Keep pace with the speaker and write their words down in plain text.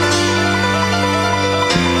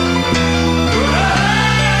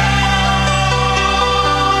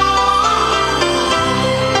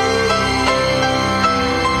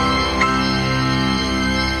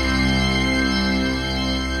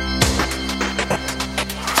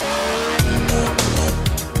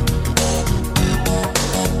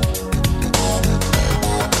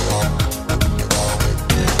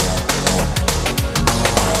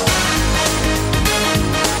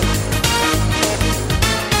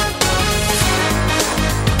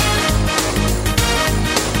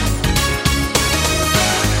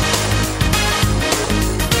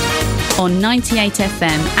on 98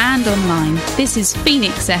 FM and online. This is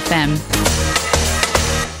Phoenix FM.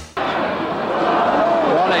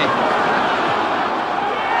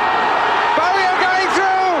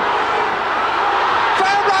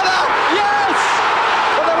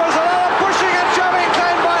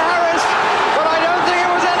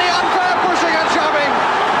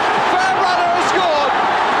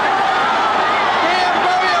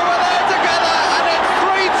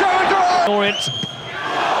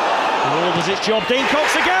 Job. Dean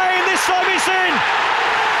Cox again, this time it's in!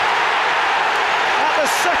 At the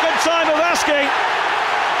second time of asking,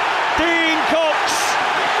 Dean Cox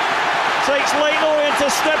takes Leyton Orient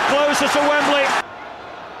a step closer to Wembley.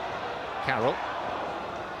 Carroll.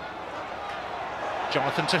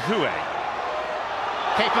 Jonathan Tahue.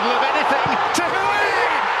 Capable of anything. Tahue!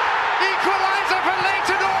 Equaliser for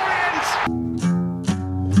Leyton Orient!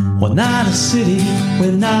 We're not a city,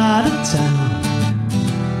 we're not a town.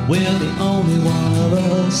 We're the only one of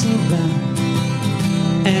us around,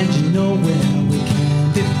 and you know where we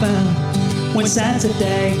can be found when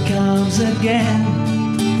Saturday comes again.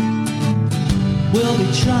 We'll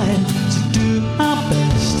be trying to do our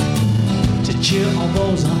best to cheer on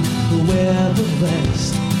those on who wear the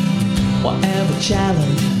vest. Whatever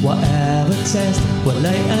challenge, whatever test, we're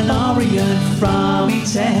Leyton Orient from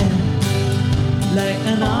E10.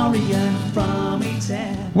 Leyton Orient from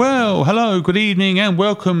E10. Well, hello, good evening and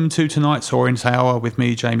welcome to tonight's Orient Hour with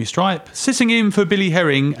me, Jamie Stripe, sitting in for Billy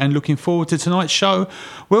Herring and looking forward to tonight's show.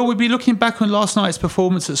 Well, we'll be looking back on last night's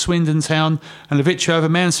performance at Swindon Town and the victory over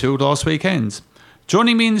Mansfield last weekend.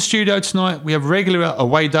 Joining me in the studio tonight, we have regular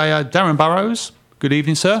away dayer Darin Burrows. Good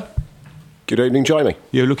evening, sir. Good evening, Jamie.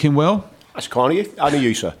 You're looking well? That's kind of you. Only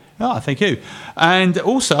you, sir. Ah, thank you. And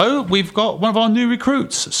also, we've got one of our new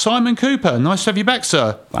recruits, Simon Cooper. Nice to have you back,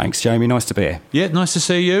 sir. Thanks, Jamie. Nice to be here. Yeah, nice to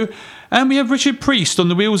see you. And we have Richard Priest on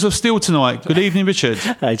the wheels of steel tonight. Good evening, Richard.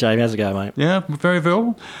 Hey, Jamie. How's it going, mate? Yeah, very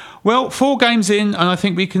well. Well, 4 games in, and I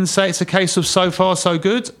think we can say it's a case of so far so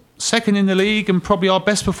good. Second in the league and probably our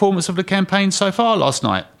best performance of the campaign so far last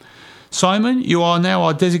night. Simon, you are now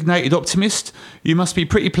our designated optimist. You must be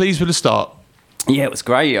pretty pleased with the start. Yeah, it was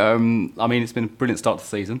great. It's been a brilliant start to the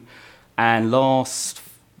season. And last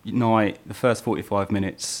night, the first 45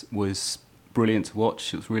 minutes was brilliant to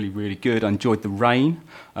watch. It was really, really good. I enjoyed the rain.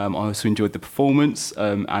 I also enjoyed the performance.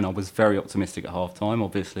 And I was very optimistic at half-time.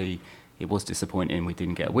 Obviously, it was disappointing we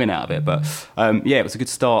didn't get a win out of it. But, it was a good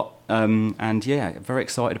start. Very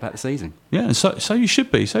excited about the season. Yeah, so you should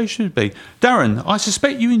be. Darin, I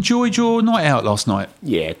suspect you enjoyed your night out last night.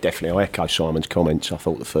 Yeah, definitely. I echo Simon's comments. I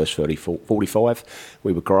thought the first 45,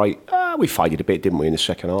 we were great. We faded a bit, didn't we, in the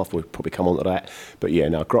second half? We'll probably come on to that. But yeah,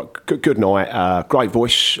 no, good night. Great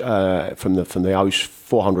voice from the host,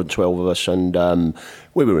 412 of us, and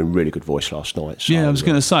we were in really good voice last night. So, yeah, I was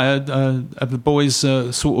going to say, have the boys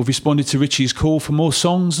sort of responded to Richie's call for more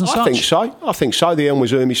songs and such? I think so. The Elm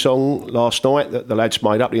Was Ermy song last night that the lads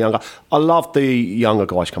made up, the younger. I love the younger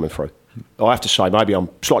guys coming through. I have to say, maybe I'm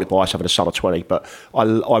slightly biased having a son of 20, but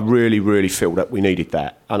I really, really feel that we needed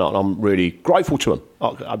that, and I'm really grateful to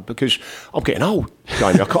them because I'm getting old.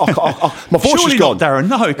 Jamie. My voice Surely is gone. Not, Darin.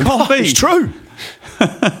 No, it can't be. It's true.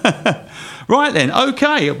 Right then,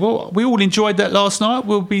 okay. Well, we all enjoyed that last night.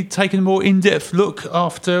 We'll be taking a more in-depth look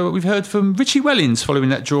after we've heard from Richie Wellings following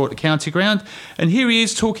that draw at the county ground, and here he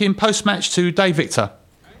is talking post-match to Dave Victor.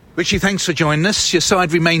 Richie, thanks for joining us. Your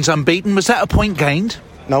side remains unbeaten. Was that a point gained?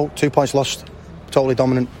 No, 2 points lost. Totally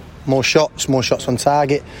dominant. More shots on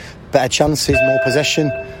target, better chances, more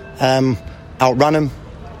possession. Outran them.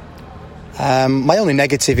 My only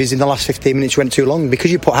negative is in the last 15 minutes went too long.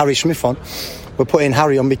 Because you put Harry Smith on, we're putting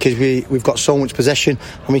Harry on because we've got so much possession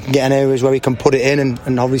and we can get in areas where we can put it in,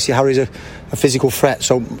 and obviously Harry's a physical threat.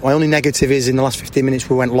 So my only negative is in the last 15 minutes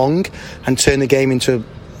we went long and turned the game into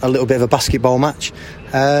a little bit of a basketball match.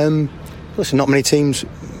 Listen, not many teams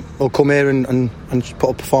will come here and put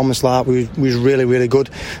a performance like that. We was really, really good,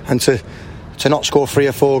 and to not score 3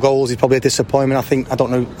 or 4 goals is probably a disappointment.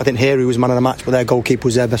 I didn't hear who was man of the match, but their goalkeeper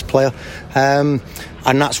was their best player, and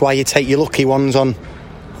that's why you take your lucky ones on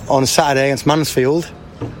Saturday against Mansfield,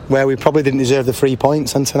 where we probably didn't deserve the 3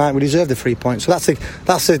 points, and tonight we deserve the 3 points. So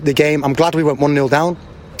that's the game. I'm glad we went 1-0 down,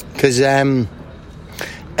 because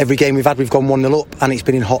every game we've had we've gone 1-0 up, and it's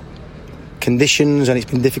been in hot conditions and it's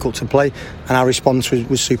been difficult to play, and our response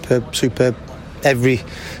was superb.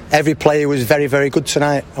 Every player was very, very good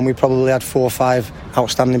tonight, and we probably had 4 or 5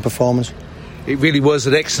 outstanding performers. It really was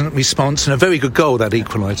an excellent response and a very good goal, that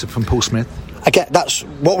equaliser from Paul Smith. I get that's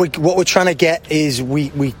what we're trying to get is we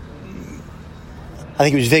I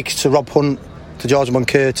think it was Vic to Rob Hunt to George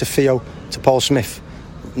Moncur to Theo to Paul Smith.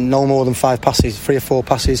 no more than 5 passes, 3 or 4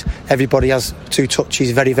 passes. Everybody has 2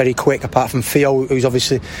 touches, very, very quick, apart from Theo, who's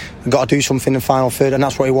obviously got to do something in the final third, and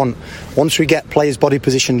that's what we want. Once we get players' body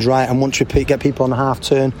positions right, and once we get people on the half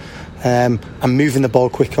turn, and moving the ball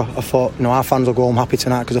quicker, I thought, our fans will go home happy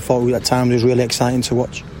tonight, because I thought at times it was really exciting to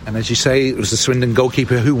watch. And as you say, it was the Swindon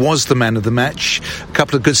goalkeeper who was the man of the match. A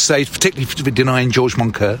couple of good saves, particularly for denying George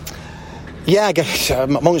Moncur. Yeah, I guess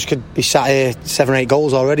Monks could be sat here 7 or 8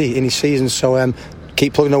 goals already in his season, so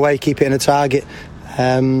keep plugging away, keep hitting the target.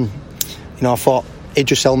 I thought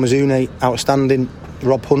Idris El Mazouni, outstanding.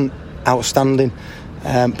 Rob Hunt, outstanding.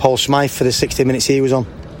 Paul Smythe for the 60 minutes he was on,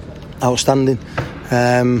 outstanding.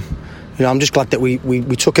 I'm just glad that we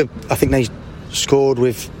took I think they scored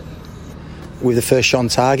with the first shot on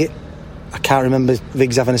target. I can't remember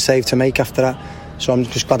Viggs having a save to make after that. So I'm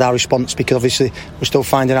just glad our response, because obviously we're still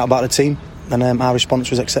finding out about the team, and our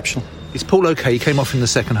response was exceptional. Is Paul okay? He came off in the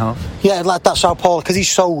second half. Yeah, that's how Paul, because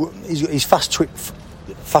he's fast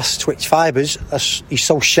twitch fibres. He's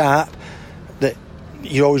so sharp that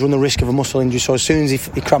you always run the risk of a muscle injury. So as soon as he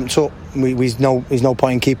cramped up, there's no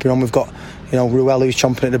point in keeping on. We've got Ruel, who's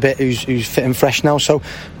chomping at the bit, who's fit and fresh now. So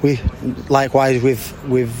we likewise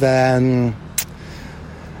with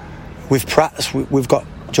Pratt's, we've got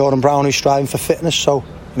Jordan Brown, who's striving for fitness. So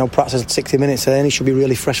Pratt's has 60 minutes today, and he should be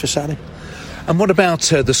really fresh for Saturday. And what about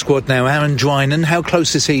the squad now? Aaron Drynan, how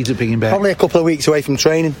close is he to being back? Probably a couple of weeks away from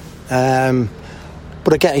training.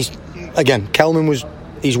 But again, Kelman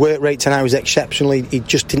his work rate tonight was exceptional. He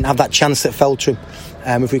just didn't have that chance that fell to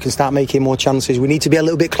him. If we can start making more chances, we need to be a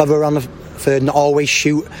little bit clever around the third, not always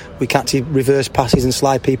shoot. We can't see reverse passes and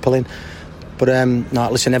slide people in. But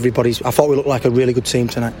listen, I thought we looked like a really good team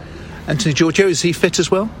tonight. Anthony Giorgio, is he fit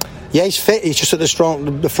as well? Yeah, he's fit. He's just at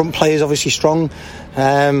the front players obviously strong.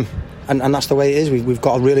 And that's the way it is. We've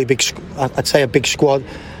got a really big, I'd say a big squad.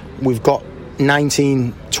 We've got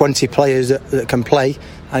 19, 20 players that can play,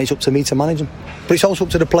 and it's up to me to manage them. But it's also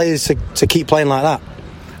up to the players to keep playing like that.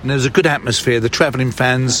 And there's a good atmosphere. The travelling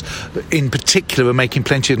fans, in particular, are making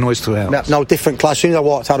plenty of noise throughout. No, different class. As soon as I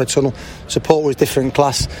walked out of the tunnel, support was different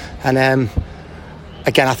class. And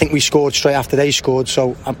again, I think we scored straight after they scored.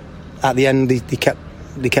 So at the end, they kept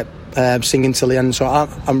singing till the end. So I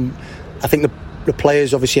think the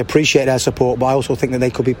players obviously appreciate their support, but I also think that they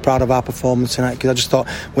could be proud of our performance tonight, because I just thought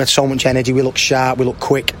we had so much energy, we looked sharp, we looked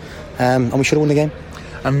quick, and we should have won the game.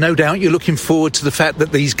 And no doubt you're looking forward to the fact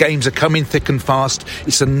that these games are coming thick and fast.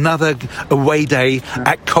 It's another away day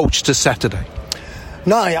at Colchester Saturday.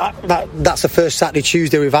 No, that's the first Saturday,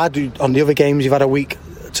 Tuesday we've had. On the other games, we've had a week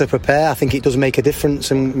to prepare. I think it does make a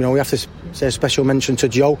difference, and we have to say a special mention to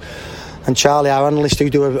Joe and Charlie, our analysts,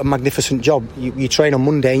 who do a magnificent job. You train on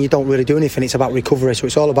Monday and you don't really do anything. It's about recovery, so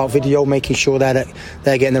it's all about video, making sure that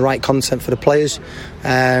they're getting the right content for the players.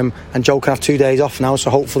 And Joe can have 2 days off now,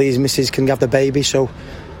 so hopefully his missus can have the baby, so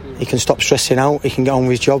he can stop stressing out, he can get on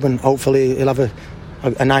with his job, and hopefully he'll have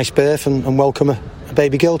a nice birth and welcome a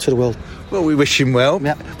baby girl to the world. Well, we wish him well.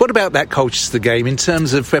 Yeah. What about that Colchester game in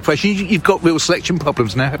terms of preparation? You've got real selection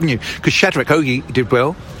problems now, haven't you? Because Shadrach Hogie did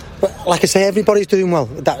well. But like I say, everybody's doing well.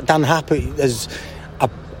 Dan Happy,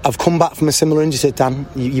 I've come back from a similar injury to Dan.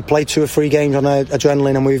 You play 2 or 3 games on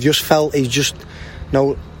adrenaline, and we've just felt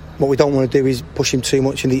what we don't want to do is push him too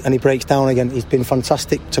much, and he breaks down again. He's been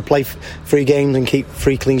fantastic to play 3 games and keep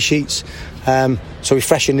 3 clean sheets. So we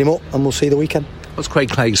freshened him up, and we'll see the weekend. What's Craig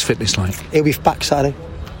Clegg's fitness like? He'll be back Saturday.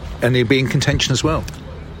 And he'll be in contention as well?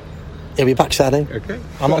 He'll be back Saturday. Okay.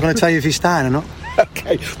 I'm not going to tell you if he's starting or not.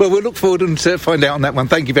 Okay. Well, we'll look forward to find out on that one.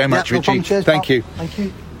 Thank you very much, no Richie. problem. Cheers, Thank you. Thank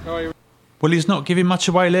you. Well, he's not giving much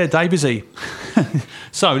away there, Dave, is he?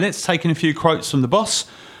 So let's take in a few quotes from the boss.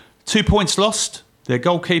 2 points lost. Their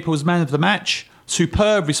goalkeeper was man of the match.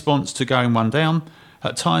 Superb response to going 1 down.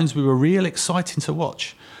 At times we were real exciting to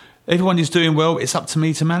watch. Everyone is doing well. It's up to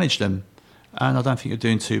me to manage them. And I don't think you're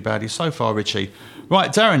doing too badly so far, Richie.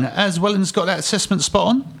 Right, Darin, has Wellens got that assessment spot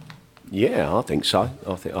on? Yeah, I think so.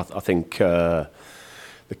 I think the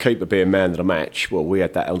keeper being man of the match, well, we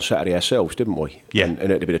had that on Saturday ourselves, didn't we? Yeah. And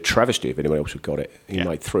it'd have been a travesty if anyone else had got it. He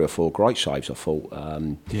made 3 or 4 great saves, I thought.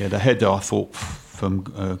 The header, I thought,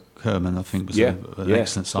 from Kerman, I think, was an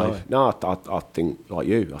excellent save. No, I think, like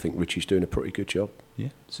you, I think Richie's doing a pretty good job. Yeah,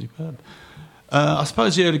 superb. I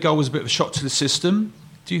suppose the early goal was a bit of a shock to the system.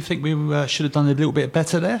 Do you think we should have done a little bit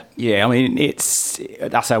better there? Yeah, I mean,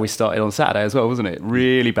 that's how we started on Saturday as well, wasn't it?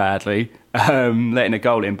 Really badly, letting a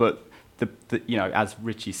goal in. But, as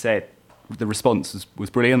Richie said, the response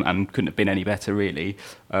was brilliant and couldn't have been any better, really.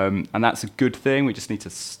 And that's a good thing. We just need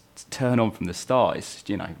to turn on from the start. It's,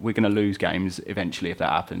 we're going to lose games eventually if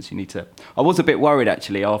that happens. I was a bit worried,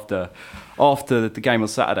 actually, after the game on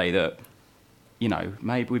Saturday that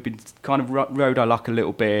maybe we've been kind of rode our luck a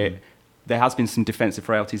little bit. There has been some defensive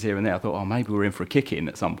frailties here and there. I thought, maybe we're in for a kick-in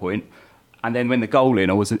at some point. And then when the goal in,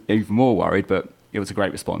 I was even more worried, but it was a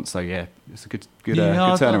great response. So, yeah, it's a good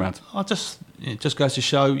turnaround. It just goes to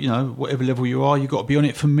show, whatever level you are, you've got to be on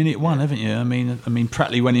it from minute one, haven't you? I mean,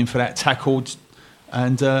 Pratley went in for that tackle,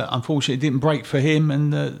 and unfortunately it didn't break for him,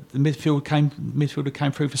 and the midfielder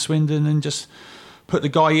came through for Swindon and just put the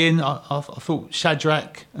guy in. I thought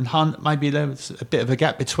Shadrack and Hunt, maybe there was a bit of a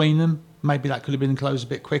gap between them. Maybe that could have been closed a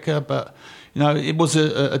bit quicker, but it was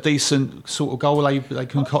a decent sort of goal they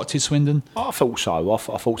concocted, Swindon. I thought so. I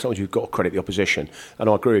thought sometimes you've got to credit the opposition, and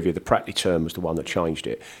I agree with you. The Pratley turn was the one that changed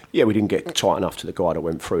it. Yeah, we didn't get tight enough to the guy that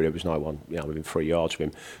went through. There was no one, within 3 yards of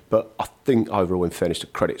him. But I think overall, in fairness, to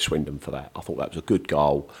credit Swindon for that. I thought that was a good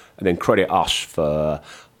goal, and then credit us for.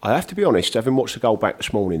 I have to be honest, having watched the goal back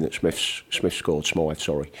this morning that Smith scored,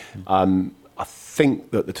 I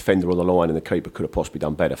think that the defender on the line and the keeper could have possibly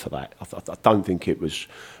done better for that. I don't think it was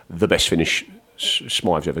the best finish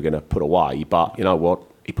Smythe's ever going to put away, but you know what?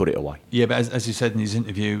 He put it away. Yeah, but as he said in his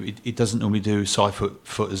interview, he doesn't normally do side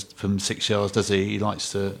footers from 6 yards, does he? He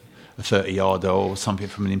likes a 30-yarder or something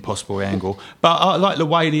from an impossible angle. But I like the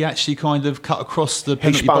way he actually kind of cut across the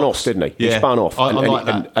penalty box. He spun off, didn't he? Yeah, he spun off. I like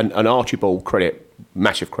that. And Archibald,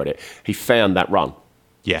 massive credit, he found that run.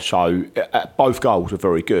 Yeah. So both goals were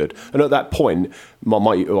very good. And at that point, my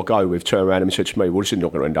mate who I go with turned around and said to me, well, this is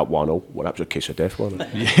not going to end up 1-1. Well, that was a kiss of death, wasn't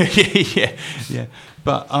it? Yeah.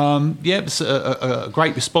 But, it was a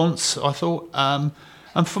great response, I thought.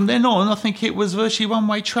 And from then on, I think it was virtually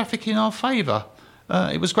one-way traffic in our favour.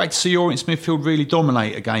 It was great to see Orient midfield really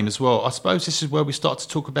dominate a game as well. I suppose this is where we start to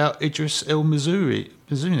talk about Idris El Mizouni.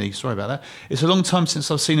 Sorry about that. It's a long time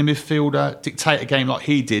since I've seen a midfielder dictate a game like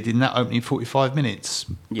he did in that opening 45 minutes.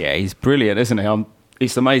 Yeah, he's brilliant, isn't he?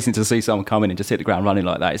 It's amazing to see someone come in and just hit the ground running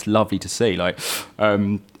like that. It's lovely to see.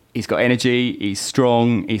 He's got energy, he's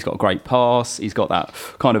strong, he's got a great pass, he's got that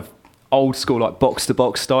kind of old school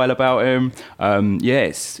box-to-box style about him.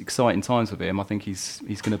 It's exciting times with him. I think he's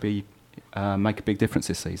going to be... make a big difference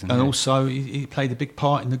this season. And also, he played a big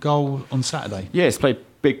part in the goal on Saturday. Yeah, he's played a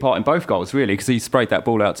big part in both goals, really, because he sprayed that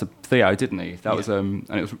ball out to Theo, didn't he? That was, and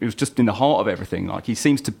it was just in the heart of everything. Like, he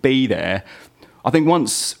seems to be there. I think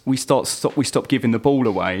once we stop giving the ball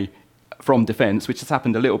away from defence, which has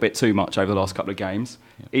happened a little bit too much over the last couple of games.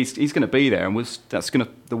 Yeah. He's going to be there, and that's going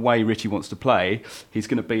to the way Richie wants to play. He's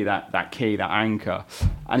going to be that key, that anchor,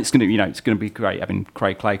 and it's going to be great having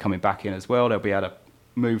Craig Clay coming back in as well. They'll be able to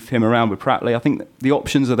move him around with Pratley. I think the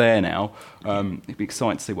options are there now. It'd be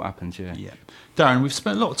exciting to see what happens. Yeah. Darren, we've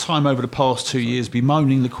spent a lot of time over the past 2 years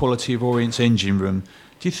bemoaning the quality of Orient's engine room.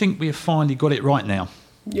 Do you think we have finally got it right now?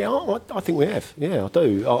 Yeah, I think we have. Yeah, I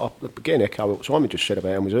do. I again, echo what Simon just said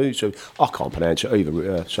about him. So I can't pronounce it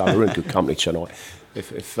either. So we're in good company tonight.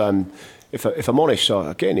 If I'm honest,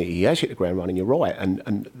 again, he has hit the ground running. You're right,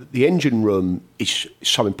 and the engine room is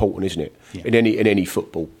so important, isn't it? Yeah. In any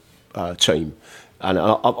football team. And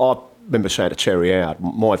I remember saying to Terry Howard,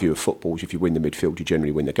 my view of football is if you win the midfield, you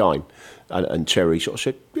generally win the game. And Terry sort of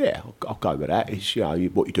said, yeah, I'll go with that. It's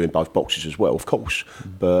what you do in both boxes as well, of course.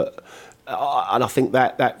 But and I think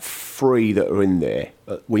that three that are in there,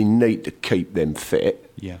 we need to keep them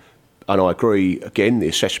fit. Yeah. And I agree, again, the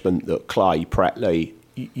assessment that Clay, Pratley,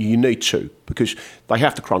 you need to, because they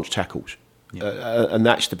have to crunch tackles. Yeah. And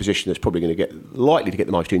that's the position that's probably going to likely to get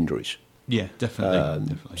the most injuries. Yeah,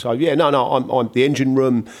 definitely. So I'm the engine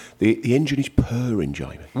room. The engine is purring,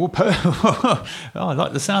 Jamie. Well, I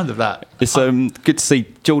like the sound of that. It's good to see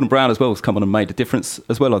Jordan Brown as well has come on and made a difference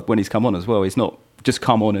as well when he's come on as well. He's not just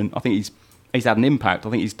come on, and I think he's had an impact.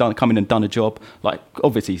 I think he's come in and done a job. Like,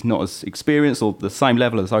 obviously he's not as experienced or the same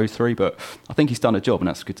level as 03, but I think he's done a job, and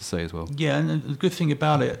that's good to see as well. Yeah, and the good thing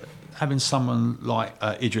about it, having someone like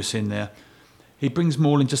Idris in there, he brings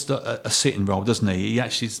more than just a sitting role, doesn't he? He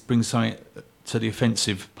actually brings something to the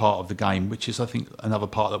offensive part of the game, which is, I think, another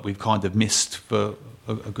part that we've kind of missed for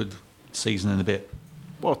a good season and a bit.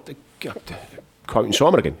 Well, quoting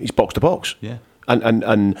Simon again, he's box to box. Yeah.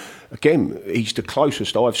 And again, he's the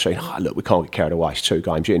closest I've seen. Look, we can't get carried away. It's 2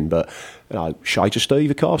 games in, but shade of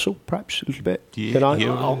Steve Castle, perhaps a little bit. Yeah, I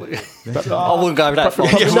wouldn't go with that far.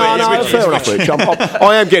 No, fair enough, Rich.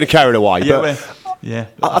 I am getting carried away, but. Yeah,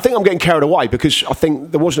 I think I'm getting carried away because I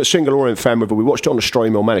think there wasn't a single Orient fan, whether we watched it on the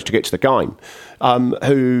stream or managed to get to the game,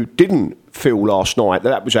 who didn't feel last night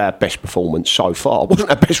that was our best performance so far. It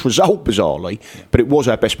wasn't our best result, bizarrely, but it was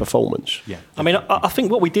our best performance. Yeah. I mean, I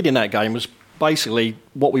think what we did in that game was basically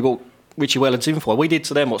what we brought Richie Wellens in for. We did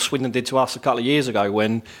to them what Swindon did to us a couple of years ago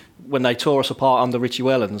when they tore us apart under Richie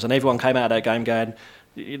Wellens, and everyone came out of that game going,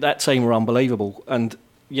 that team were unbelievable. And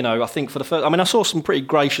I think for the first... I saw some pretty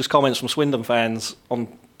gracious comments from Swindon fans on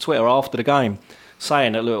Twitter after the game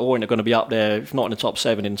saying that, look, Orient are going to be up there, if not in the top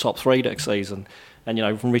 7, in the top 3 next season.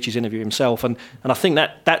 And, from Richie's interview himself. And I think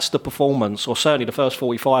that's the performance, or certainly the first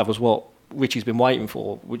 45 was what Richie's been waiting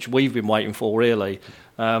for, which we've been waiting for, really.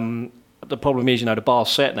 The problem is, the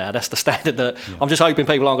bar's set now. That's the standard that... Yeah. I'm just hoping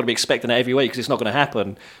people aren't going to be expecting it every week, because it's not going to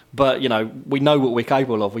happen. But, we know what we're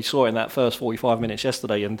capable of. We saw it in that first 45 minutes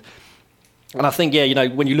yesterday. And I think,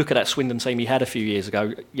 when you look at that Swindon team he had a few years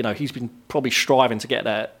ago, he's been probably striving to get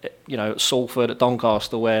that, at Salford, at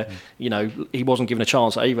Doncaster, where, he wasn't given a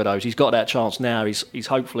chance at either of those. He's got that chance now. He's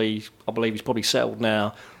hopefully, I believe he's probably settled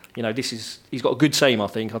now. He's got a good team, I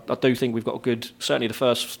think. I do think we've got a good, certainly the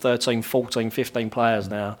first 13, 14, 15 players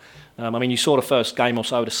now. You saw the first game or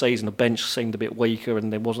so of the season, the bench seemed a bit weaker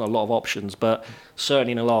and there wasn't a lot of options, but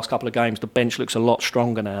certainly in the last couple of games, the bench looks a lot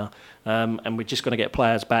stronger now. And we're just going to get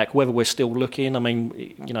players back, whether we're still looking.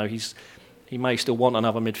 He may still want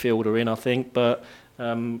another midfielder in, I think, but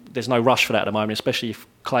there's no rush for that at the moment, especially if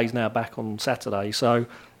Clay's now back on Saturday. So,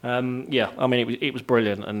 it was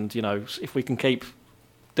brilliant. And, if we can keep...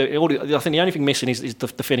 I think the only thing missing is the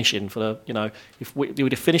finishing. If we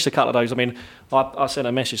would have finished a couple of those. I sent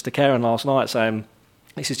a message to Karen last night saying,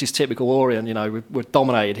 this is just typical Orient, we're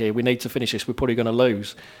dominated here, we need to finish this, we're probably going to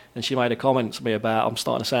lose. And she made a comment to me about, I'm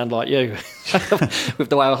starting to sound like you. With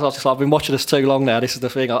the way I was just like, I've been watching this too long now, this is the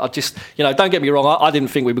thing. I just, don't get me wrong, I didn't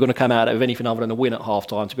think we were going to come out of anything other than a win at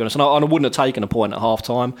half-time, to be honest. And I wouldn't have taken a point at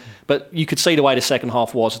half-time. But you could see the way the second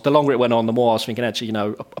half was. The longer it went on, the more I was thinking, actually,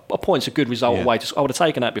 a point's a good result. I would have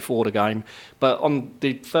taken that before the game. But on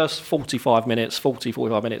the first 45 minutes,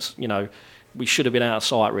 we should have been out of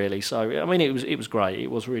sight, really. So, it was great.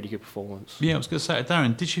 It was a really good performance. Yeah, I was going to say to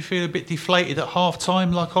Darin, did you feel a bit deflated at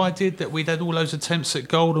half-time like I did, that we'd had all those attempts at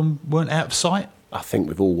goal and weren't out of sight? I think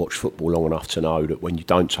we've all watched football long enough to know that when you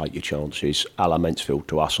don't take your chances, a la Mansfield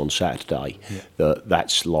to us on Saturday,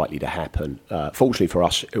 that's likely to happen. Fortunately for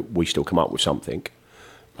us, we still come up with something.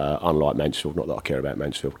 Unlike Mansfield, not that I care about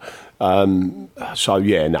Mansfield.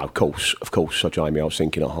 Of course, Jamie, I was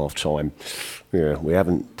thinking at half-time, we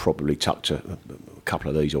haven't probably tucked a couple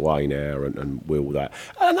of these away now and will that.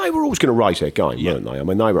 And they were always going to raise their game, weren't they?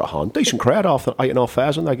 They were at home. Decent crowd, after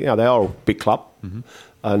 8,500. They are a big club. Mm-hmm.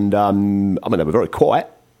 And, they were very quiet.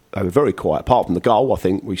 They were very quiet. Apart from the goal, I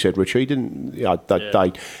think we said, Richie, didn't... our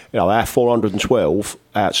 412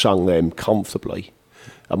 outsung them comfortably.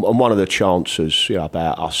 And one of the chances,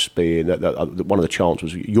 about us being... one of the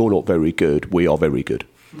chances was, you're not very good, we are very good.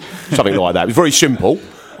 Something like that. It was very simple.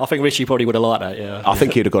 I think Richie probably would have liked that, yeah. I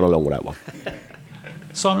think he'd have gone along with that one.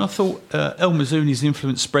 Simon, I thought El Mazzouni's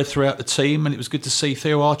influence spread throughout the team, and it was good to see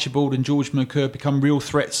Theo Archibald and George McCurr become real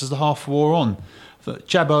threats as the half wore on.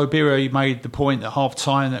 Jabbo Obiri made the point at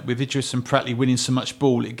half-time that with Idris and Pratley winning so much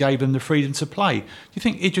ball, it gave them the freedom to play. Do you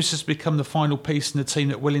think Idris has become the final piece in the team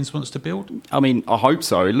that Wellens wants to build? I hope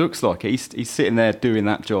so. It looks like it. He's sitting there doing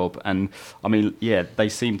that job. And, they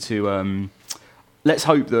seem to... let's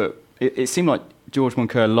hope that... It seemed like George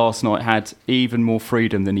Moncur last night had even more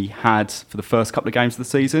freedom than he had for the first couple of games of the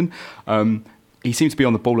season. He seemed to be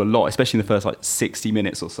on the ball a lot, especially in the first 60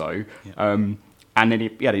 minutes or so. Yeah. And then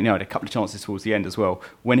he had a couple of chances towards the end as well.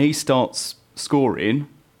 When he starts scoring,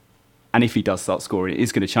 and if he does start scoring, it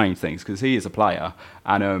is going to change things, because he is a player.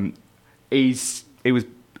 And he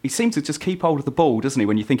seems to just keep hold of the ball, doesn't he?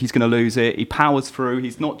 When you think he's going to lose it, he powers through.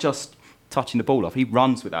 He's not just touching the ball off. He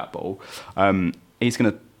runs with that ball. He's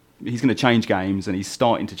going to change games, and he's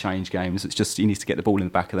starting to change games. It's just he needs to get the ball in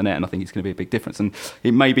the back of the net, and I think it's going to be a big difference. And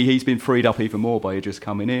maybe he's been freed up even more by Idris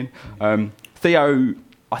coming in. Theo,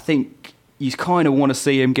 I think... You kind of want to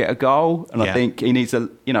see him get a goal, and I think he needs I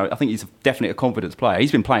think he's definitely a confidence player.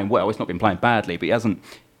 He's been playing well. He's not been playing badly, but he hasn't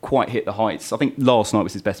quite hit the heights. I think last night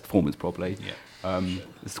was his best performance, probably. Yeah.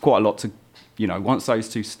 There's quite a lot to, once those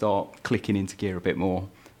two start clicking into gear a bit more,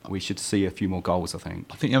 we should see a few more goals, I think.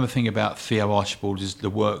 I think the other thing about Theo Archibald is the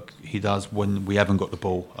work he does when we haven't got the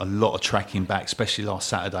ball. A lot of tracking back, especially last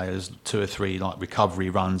Saturday. There's 2 or 3 recovery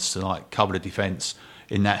runs to cover the defence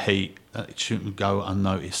in that heat. It shouldn't go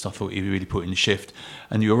unnoticed. I thought he really put in the shift.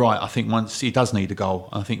 And you're right, I think once he does need a goal,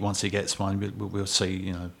 I think once he gets one, we'll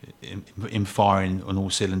see him firing on all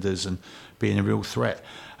cylinders and being a real threat.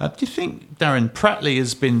 Do you think, Darin, Pratley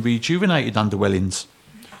has been rejuvenated under Wellens?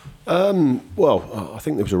 I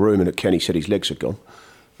think there was a rumour that Kenny said his legs had gone.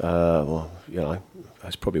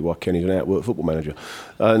 That's probably why Kenny's an out-work football manager.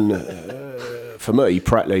 And for me,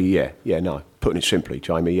 Pratley, putting it simply,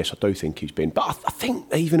 Jamie, yes, I do think he's been. But I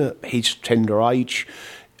think even at his tender age,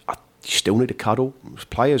 you still need a cuddle.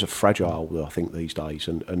 Players are fragile, I think, these days.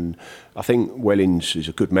 And I think Wellens is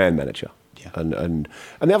a good man manager. Yeah. And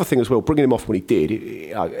the other thing as well, bringing him off when he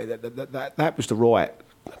did, that was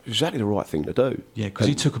exactly the right thing to do. Yeah, because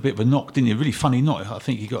he took a bit of a knock, didn't he? A really funny knock. I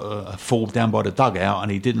think he got a fall down by the dugout,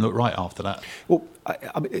 and he didn't look right after that. Well,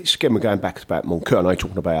 I mean, it's, again, we're going back about Moncur. I know you're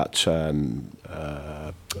talking about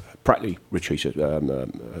Pratley, Richie's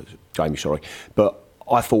Jamie, sorry, but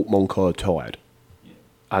I thought Moncur tired,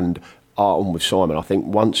 and on with Simon. I think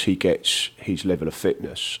once he gets his level of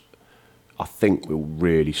fitness, I think we'll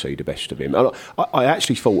really see the best of him. And I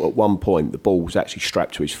actually thought at one point the ball was actually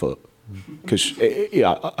strapped to his foot because,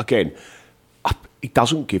 again, he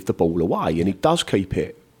doesn't give the ball away and he does keep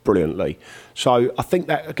it brilliantly. So I think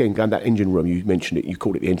that, again, going that engine room, you mentioned it, you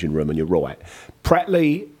called it the engine room, and you're right.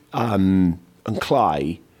 Pratley and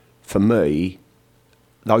Clay, for me,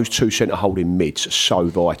 those two centre holding mids are so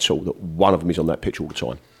vital that one of them is on that pitch all the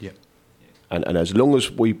time. Yeah. And as long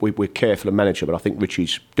as we're careful and manage it, but I think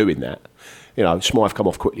Richie's doing that. Smythe come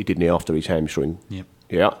off quickly, didn't he, after his hamstring? Yep.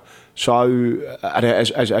 Yeah. So, and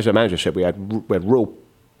as a manager said, we had real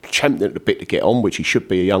champing at the bit to get on, which he should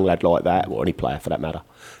be, a young lad like that, or any player for that matter.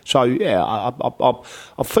 So, yeah,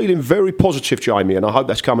 I'm feeling very positive, Jamie, and I hope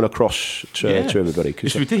that's coming across to everybody.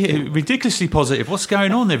 It's ridiculously positive. What's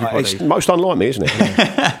going on, everybody? It's most unlike me, isn't it?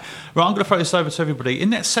 Right, I'm going to throw this over to everybody.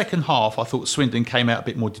 In that second half, I thought Swindon came out a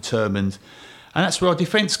bit more determined, and that's where our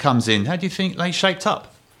defence comes in. How do you think they shaped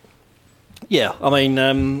up? Yeah, I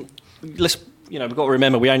mean, we've got to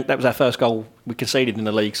remember that was our first goal we conceded in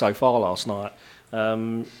the league so far last night.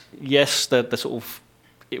 Yes, the sort of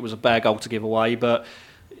it was a bad goal to give away, but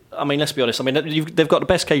I mean, let's be honest. I mean, they've got the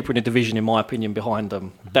best keeper in the division, in my opinion, behind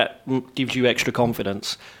them. That gives you extra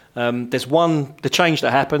confidence. There's the change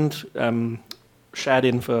that happened. Shad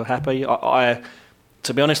in for Happy. I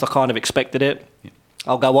to be honest, I kind of expected it. Yeah.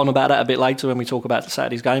 I'll go on about that a bit later when we talk about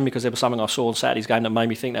Saturday's game, because there was something I saw on Saturday's game that made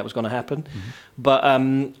me think that was going to happen. Mm-hmm. But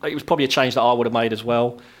it was probably a change that I would have made as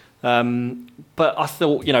well. But I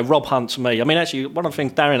thought, Rob Hunt to me, I mean, actually, one of the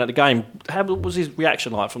things, Darin, at the game, how was his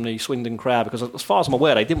reaction like from the Swindon crowd? Because as far as I'm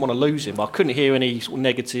aware, they didn't want to lose him. I couldn't hear any sort of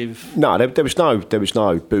negative... No, there was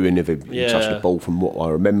no booing of him touching the ball from what I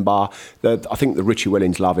remember. I think the Richie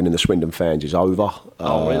Wellings loving in the Swindon fans is over.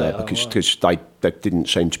 Oh, really? Because there didn't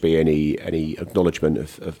seem to be any acknowledgement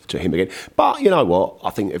of to him again. But you know what? I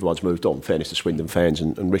think everyone's moved on, fairness to Swindon fans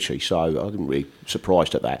and Richie, so I didn't really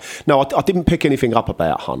surprised at that. No, I didn't pick anything up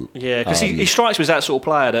about Hunt. Yeah, because he strikes me as that sort of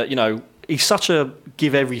player that, he's such a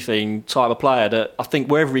give everything type of player that I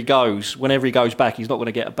think wherever he goes, whenever he goes back, he's not going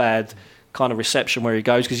to get a bad kind of reception where he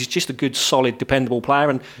goes, because he's just a good, solid, dependable player.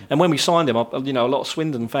 And when we signed him, a lot of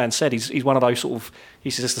Swindon fans said he's one of those sort of,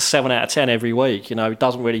 he's just a 7 out of 10 every week. He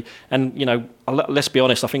doesn't really, and let's be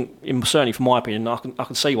honest, I think certainly from my opinion, I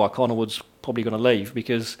can see why Connorwood's probably going to leave,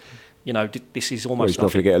 because this is almost. Well, he's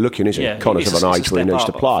not going to get a look in, is he? Yeah, Connor's of an age where he needs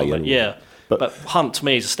to play. But Hunt to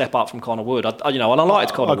me is a step up from Connor Wood. And I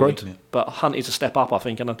liked Connor Wood, but Hunt is a step up, I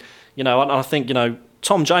think. And I think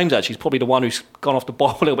Tom James actually is probably the one who's gone off the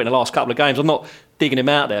ball a little bit in the last couple of games. I'm not digging him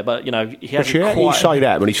out there, but he hasn't quite... You say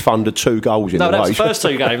that when he's funded 2 goals in the race. No, that's the first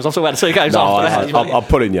 2 games. I'm talking about the 2 games after that. I'm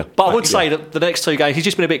pulling you. But I would say that the next 2 games, he's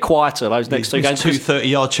just been a bit quieter, those next 2 games. 2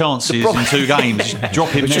 30-yard chances in 2 games. Drop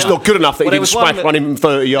him. It's just not good enough that he didn't smash one in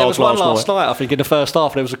 30 yards last night. There was one last night, I think, in the first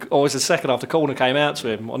half. There was always the second half, the corner came out to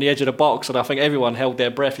him on the edge of the box, and I think everyone held their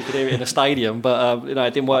breath. You could hear it in the stadium, but it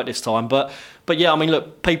didn't work this time. But yeah, I mean,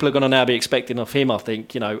 look, people are going to now be expecting of him, I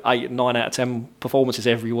think, 8, 9 out of 10 performances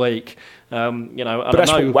every week. But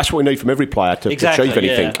that's what we need from every player to achieve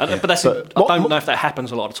anything. Yeah. But I don't know if that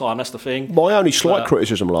happens a lot of the time. That's the thing. My only slight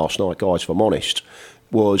criticism last night, guys, if I'm honest,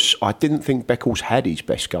 was I didn't think Beckles had his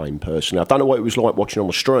best game personally. I don't know what it was like watching on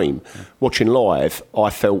the stream. Watching live,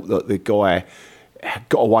 I felt that the guy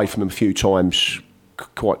got away from him a few times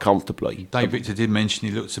quite comfortably. Dave Victor did mention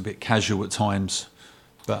he looks a bit casual at times.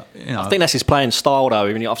 But, I think that's his playing style, though.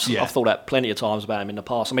 I mean, I've thought that plenty of times about him in the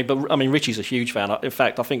past. I mean, Richie's a huge fan. In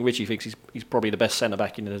fact, I think Richie thinks he's probably the best centre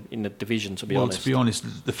back in the division. To be honest. To be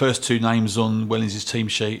honest, the first 2 names on Wellings' team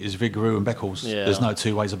sheet is Vigouroux and Beckles. Yeah. There's no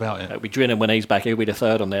 2 ways about it. It'll be Drinnan when he's back. He'll be the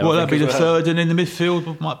 3rd on there. Well, that'll be the 3rd, and in the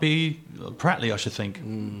midfield might be Pratley, I should think.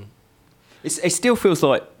 Mm. It still feels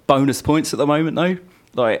like bonus points at the moment, though.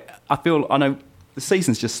 Like I know. The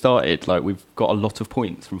season's just started. Like, we've got a lot of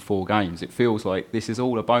points from 4 games. It feels like this is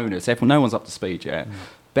all a bonus. No one's up to speed yet.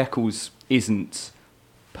 Beckles isn't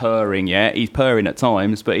purring yet. He's purring at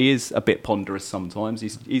times, but he is a bit ponderous sometimes.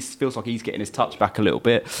 He feels like he's getting his touch back a little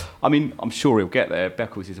bit. I mean, I'm sure he'll get there.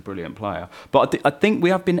 Beckles is a brilliant player. But I think we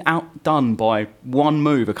have been outdone by one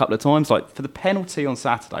move a couple of times. Like, for the penalty on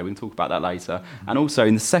Saturday, we can talk about that later. And also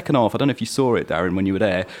in the second half, I don't know if you saw it, Darin, when you were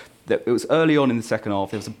there, that it was early on in the second half.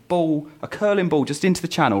 There was a curling ball just into the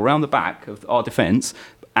channel around the back of our defence,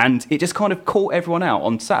 and it just kind of caught everyone out.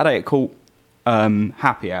 On Saturday, it caught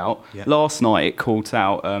Happy out. Yeah. Last night, it caught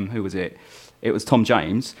out who was it? It was Tom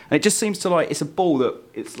James, and it just seems to it's a ball that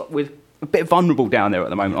it's like we're a bit vulnerable down there at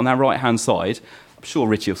the moment on our right hand side. I'm sure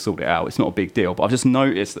Richie will sort it out. It's not a big deal, but I've just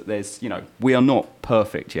noticed that there's we are not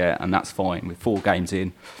perfect yet, and that's fine with 4 games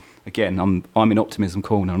in. Again, I'm in optimism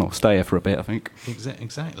corner, and I'll stay here for a bit, I think.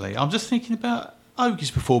 Exactly. I'm just thinking about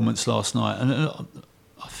Ogi's performance last night, and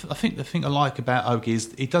I think the thing I like about Ogi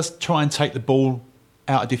is he does try and take the ball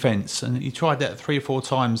out of defence, and he tried that 3 or 4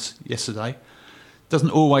 times yesterday.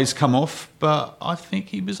 Doesn't always come off, but I think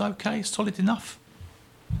he was okay, solid enough.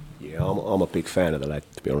 Yeah, I'm a big fan of the lad,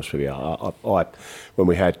 to be honest with you. I when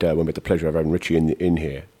we had the pleasure of having Richie in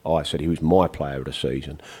here, I said he was my player of the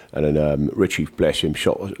season, and then Richie, bless him,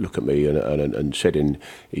 looked at me and said in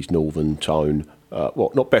his northern tone,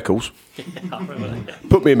 "What? Not Beckles?"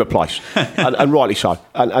 Put me in my place, and rightly so.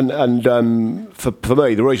 And for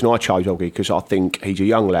me, the reason I chose Oggy because I think he's a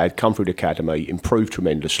young lad, come through the academy, improved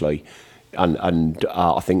tremendously. And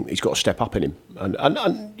I think he's got a step up in him, and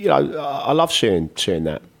I love seeing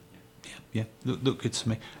that. Yeah, look good to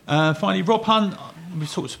me. Finally, Rob Hunt. We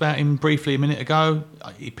talked about him briefly a minute ago.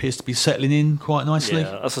 He appears to be settling in quite nicely.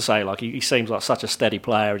 Yeah, as I say, like he seems like such a steady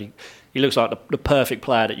player. He looks like the perfect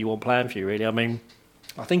player that you want playing for you. Really, I mean,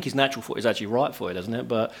 I think his natural foot is actually right footed, isn't it?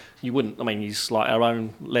 But you wouldn't. I mean, he's like our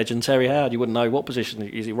own legend Terry Howard. You wouldn't know what position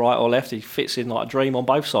is he, right or left. He fits in like a dream on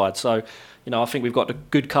both sides. So. I think we've got a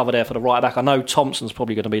good cover there for the right back. I know Thompson's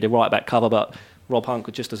probably going to be the right back cover, but Rob Hunt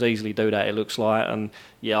could just as easily do that, it looks like. And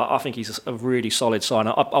yeah, I think he's a really solid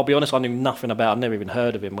signer. I'll be honest, I knew nothing about, I'd never even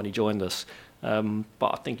heard of him when he joined us. But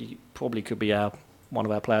I think he probably could be one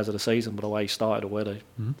of our players of the season by the way he started already.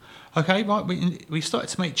 Mm-hmm. Okay, right. We started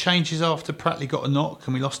to make changes after Pratley got a knock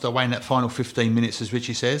and we lost our way in that final 15 minutes, as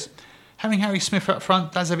Richie says. Having Harry Smith up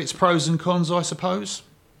front does have its pros and cons, I suppose.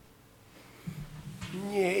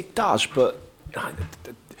 Yeah, it does, but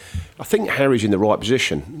I think Harry's in the right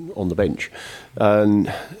position on the bench.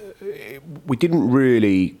 And we didn't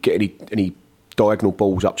really get any diagonal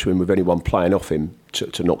balls up to him with anyone playing off him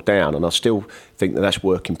to knock down. And I still think that's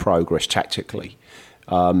work in progress tactically.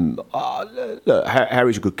 Look,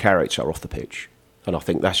 Harry's a good character off the pitch. And I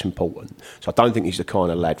think that's important. So I don't think he's the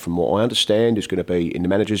kind of lad, from what I understand, who's going to be in the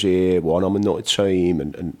manager's ear while I'm not a team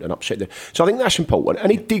and upset them. So I think that's important.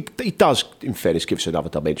 And he does, in fairness, give us another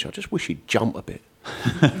dimension. I just wish he'd jump a bit.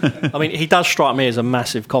 I mean, he does strike me as a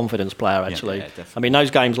massive confidence player, actually. Yeah, I mean,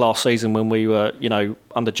 those games last season when we were,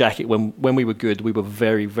 under Jacket, when we were good, we were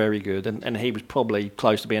very, very good. And he was probably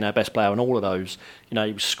close to being our best player in all of those. He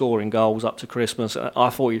was scoring goals up to Christmas.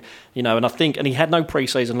 I thought, and he had no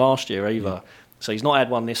pre-season last year either. Yeah. So he's not had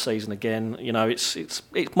one this season again.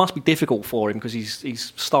 It must be difficult for him because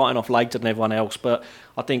he's starting off later than everyone else. But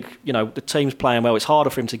I think the team's playing well. It's harder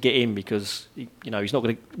for him to get in because he's not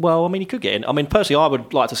going to. Well, I mean, he could get in. I mean, personally, I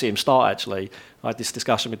would like to see him start. Actually, I had this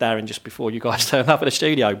discussion with Darin just before you guys turned up at the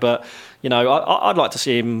studio. But I'd like to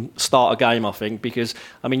see him start a game. I think because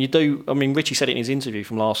Richie said it in his interview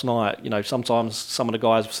from last night. Sometimes some of the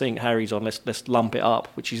guys think Harry's on. Let's lump it up,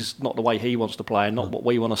 which is not the way he wants to play and not what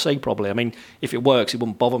we want to see. Probably. I mean, if it works, it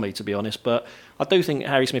wouldn't bother me, to be honest. But I do think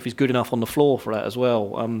Harry Smith is good enough on the floor for that as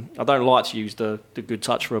well. I don't like to use the good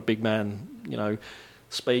touch for a big man,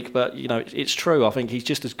 speak, but it's true. I think he's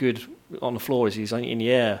just as good on the floor as he's in the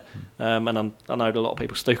air. And I know a lot of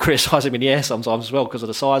people still criticise him in the air sometimes as well because of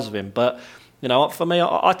the size of him. But for me,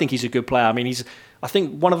 I think he's a good player. I mean, I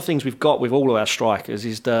think one of the things we've got with all of our strikers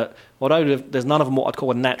is that although there's none of them what I'd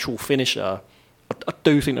call a natural finisher, I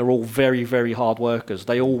do think they're all very, very hard workers.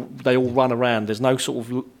 They all run around. There's no sort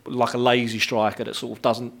of like a lazy striker that sort of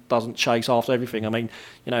doesn't chase after everything. I mean,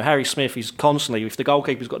 Harry Smith is constantly, if the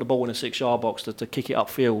goalkeeper's got the ball in a 6-yard box to kick it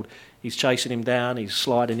upfield, he's chasing him down, he's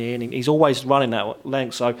sliding in, he's always running that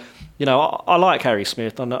length. So, I like Harry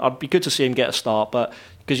Smith, and I'd be good to see him get a start, but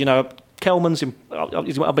because Kelman's,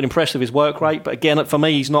 I've been impressed with his work rate, but again, for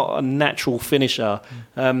me, he's not a natural finisher.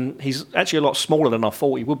 He's actually a lot smaller than I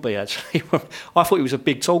thought he would be, actually. I thought he was a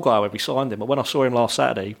big, tall guy when we signed him, but when I saw him last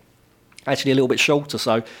Saturday, actually a little bit shorter,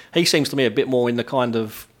 so he seems to me a bit more in the kind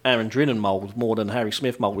of Aaron Drinan mould, more than Harry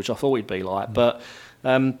Smith mould, which I thought he'd be like. But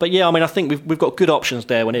yeah, I mean, I think we've got good options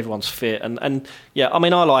there when everyone's fit, and yeah, I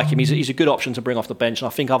mean, I like him. He's a good option to bring off the bench, and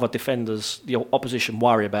I think other defenders, the opposition,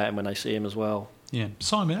 worry about him when they see him as well. Yeah,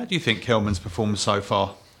 Simon, how do you think Kelman's performed so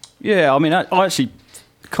far? Yeah, I mean, I actually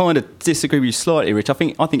kind of disagree with you slightly, Rich. I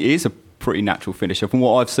think he is a pretty natural finisher from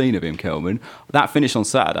what I've seen of him, Kelman. That finish on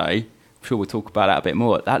Saturday, I'm sure we'll talk about that a bit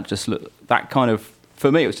more. That just looked, that kind of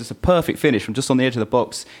for me, it was just a perfect finish from just on the edge of the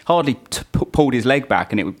box. Hardly pulled his leg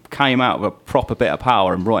back, and it came out with a proper bit of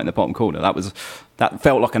power and right in the bottom corner. That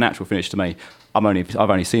felt like a natural finish to me. I've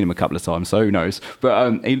only seen him a couple of times, so who knows?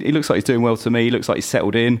 But he looks like he's doing well to me. He looks like he's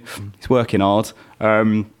settled in. He's working hard.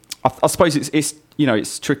 I suppose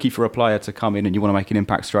it's tricky for a player to come in and you want to make an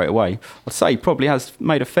impact straight away. I'd say he probably has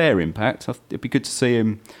made a fair impact. It'd be good to see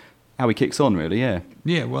him how he kicks on, really. Yeah.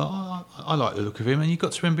 Yeah. Well, I like the look of him, and you've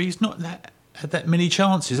got to remember he's not had that many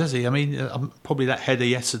chances, has he? I mean, probably that header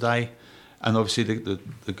yesterday, and obviously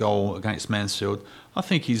the goal against Mansfield. I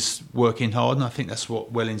think he's working hard, and I think that's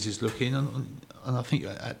what Wellens is looking. And I think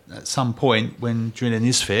at some point when Darin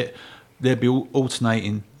is fit, they'll be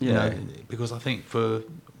alternating. You know, because I think for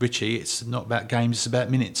Richie, it's not about games; it's about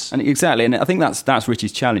minutes. And exactly, and I think that's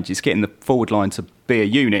Richie's challenge. Is getting the forward line to be a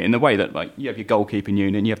unit in the way that, like, you have your goalkeeping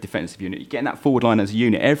unit and you have defensive unit. You're getting that forward line as a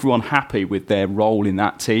unit. Everyone happy with their role in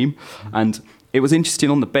that team. And it was interesting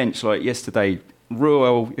on the bench, like yesterday,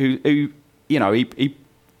 Ruel, who you know,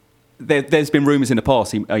 there's been rumours in the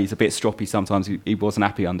past he's a bit stroppy sometimes. He wasn't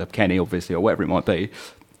happy under Kenny, obviously, or whatever it might be.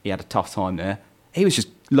 He had a tough time there. He was just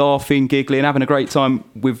laughing, giggling, having a great time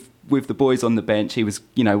with the boys on the bench. He was,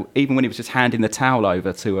 you know, even when he was just handing the towel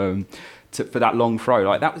over to for that long throw,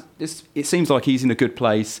 like that was. It seems like he's in a good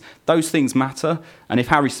place. Those things matter, and if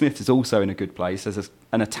Harry Smith is also in a good place as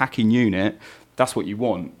an attacking unit, that's what you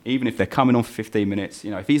want. Even if they're coming on for 15 minutes,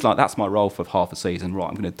 you know, if he's like, that's my role for half a season, right?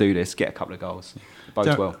 I'm going to do this, get a couple of goals. It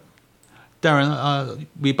bodes well. Darin,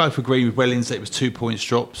 we both agree with Wellens that it was 2 points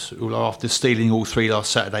drops. After stealing all three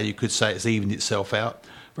last Saturday, you could say it's evened itself out.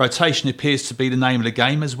 Rotation appears to be the name of the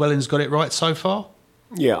game. Has Wellens got it right so far?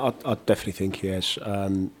 Yeah, I definitely think he has.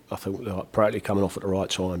 I think Prattley coming off at the right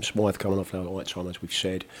time, Smythe coming off at the right time, as we've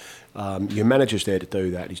said. Your manager's there to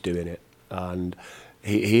do that, he's doing it. And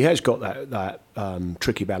he has got that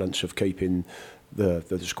tricky balance of keeping the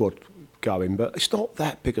squad going, but it's not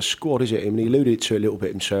that big a squad, is it? I mean, he alluded to it a little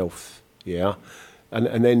bit himself, yeah.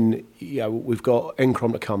 And then, yeah, we've got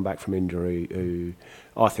Encrom to come back from injury, who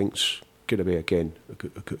I think's going to be, again, a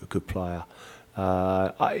good player.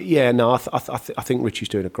 I think Richie's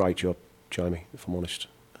doing a great job, Jamie, if I'm honest.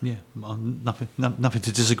 Yeah, nothing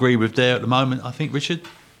to disagree with there at the moment, I think, Richard?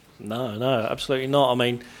 No, absolutely not. I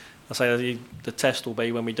mean, I say the test will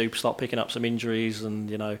be when we do start picking up some injuries, and,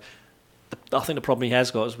 you know, I think the problem he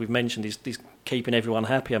has got, as we've mentioned, is keeping everyone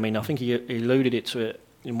happy. I mean, I think he alluded to it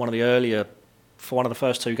in one of the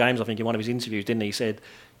first two games, I think, in one of his interviews, didn't he? He said,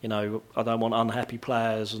 you know, I don't want unhappy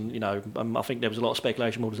players, and, you know, I think there was a lot of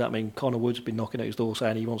speculation. Well, does that mean Connor Wood's been knocking at his door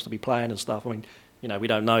saying he wants to be playing and stuff? I mean, you know, we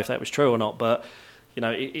don't know if that was true or not, but, you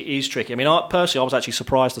know, it is tricky. I mean, I was actually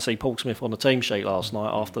surprised to see Paul Smith on the team sheet last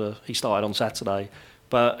night after he started on Saturday.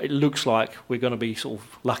 But it looks like we're going to be sort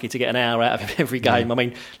of lucky to get an hour out of him every game. Yeah. I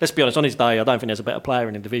mean, let's be honest, on his day, I don't think there's a better player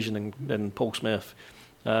in the division than Paul Smith.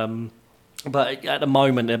 But at the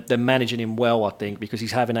moment, they're managing him well, I think, because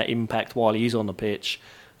he's having that impact while he is on the pitch.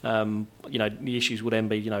 You know, the issues would then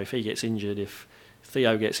be, you know, if he gets injured, if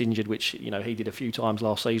Theo gets injured, which, you know, he did a few times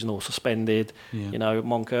last season, or suspended. Yeah. You know,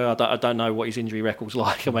 Moncur, I don't know what his injury record's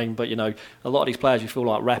like. I mean, but, you know, a lot of these players, you feel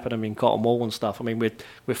like wrapping them in cotton wool and stuff. I mean,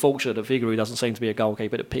 we're fortunate that Vigouroux doesn't seem to be a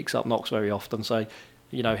goalkeeper that picks up knocks very often. So,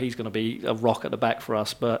 you know, he's going to be a rock at the back for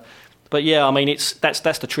us. But yeah, I mean, that's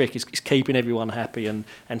the trick, is keeping everyone happy, and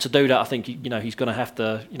to do that, I think, you know, he's going to have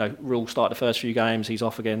to, you know, Rule start the first few games. He's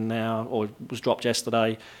off again now, or was dropped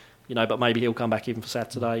yesterday. You know, but maybe he'll come back even for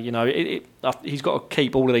Saturday. You know, he's got to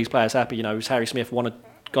keep all of these players happy. You know, is Harry Smith going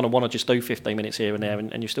to want to just do 15 minutes here and there,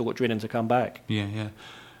 and you've still got Darin to come back? Yeah.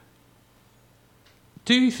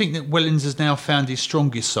 Do you think that Wellens has now found his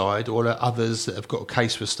strongest side, or are others that have got a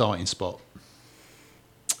case for a starting spot?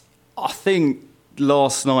 I think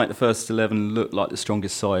last night the first 11 looked like the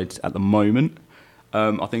strongest side at the moment.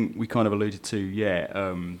 I think we kind of alluded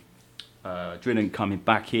to, Darin coming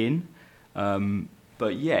back in.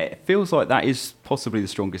 But yeah, it feels like that is possibly the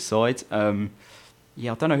strongest side. I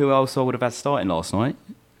don't know who else I would have had starting last night.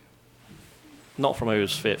 Not from who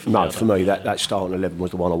was fit. For me, that starting 11 was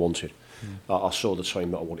the one I wanted. I saw the team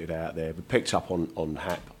that I wanted out there. We picked up on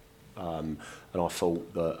Hap, and I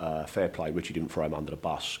thought that fair play, Richie didn't throw him under the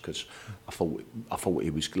bus, because I thought he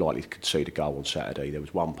was likely to concede a goal on Saturday. There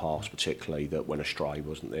was one pass particularly that went astray,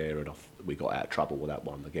 wasn't there, and we got out of trouble with that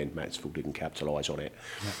one. Again, Mansfield didn't capitalise on it.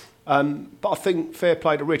 Yeah. But I think fair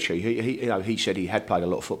play to Richie. He said he had played a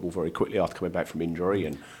lot of football very quickly after coming back from injury,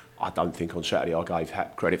 and I don't think on Saturday I gave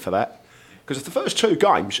Hap credit for that. Because the first 2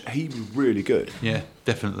 games, he was really good. Yeah,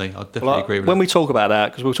 definitely. I definitely agree with when that. we talk about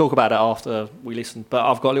that, because we'll talk about it after we listen, but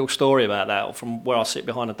I've got a little story about that from where I sit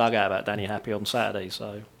behind the dugout about Danny Happy on Saturday,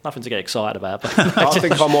 so nothing to get excited about. But I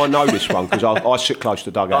think I might know this one, because I sit close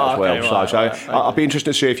to the dugout as well. Right. I'd be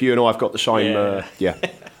interested to see if you and I have got the same...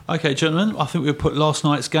 Okay, gentlemen, I think we'll put last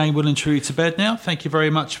night's game well and truly to bed now. Thank you very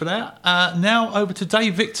much for that. Now over to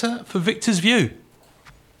Dave Victor for Victor's View.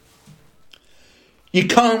 You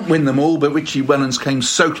can't win them all, but Richie Wellens came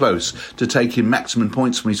so close to taking maximum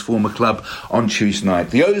points from his former club on Tuesday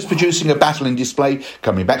night. The O's producing a battling display,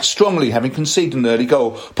 coming back strongly, having conceded an early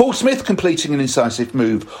goal. Paul Smith completing an incisive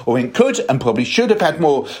move. Orient could and probably should have had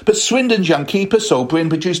more, but Swindon's young keeper, Sol Bryn,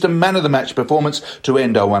 produced a man-of-the-match performance to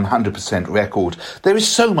end our 100% record. There is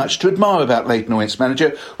so much to admire about Leyton Orient's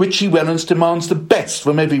manager. Richie Wellens demands the best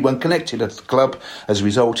from everyone connected at the club. As a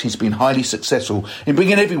result, he's been highly successful in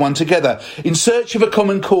bringing everyone together in search of a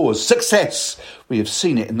common cause, success. We have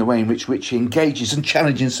seen it in the way in which Richie engages and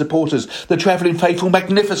challenges supporters, the travelling faithful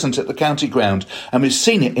magnificent at the county ground, and we've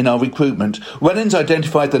seen it in our recruitment. Wellens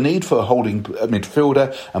identified the need for a holding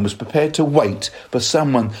midfielder and was prepared to wait for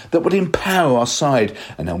someone that would empower our side,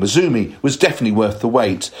 and El Mazumi was definitely worth the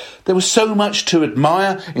wait. There was so much to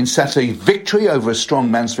admire in Saturday's victory over a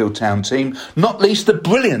strong Mansfield Town team, not least the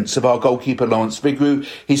brilliance of our goalkeeper Lawrence Vigru,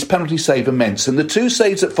 his penalty save immense, and the 2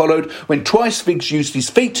 saves that followed when twice Viggs used his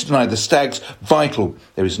feet to deny the Stags, vital.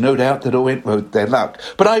 There is no doubt that Orient rode their luck,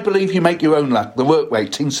 but I believe you make your own luck. The work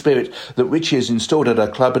rate, team spirit that Richie has installed at our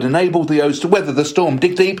club had enabled the O's to weather the storm,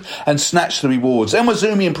 dig deep and snatch the rewards. El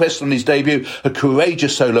Mazumi impressed on his debut, a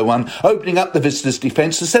courageous solo one, opening up the visitors'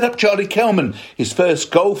 defence to set up Charlie Kelman. His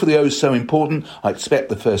first goal for the O's so important, I expect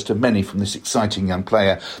the first of many from this exciting young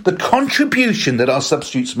player. The contribution that our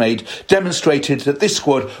substitutes made demonstrated that this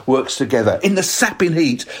squad works together. In the sapping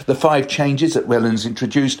heat, the 5 changes that Wellens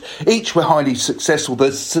introduced, each were highly successful.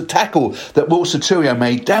 The tackle that Will Soturio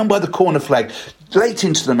made down by the corner flag late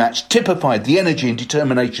into the match typified the energy and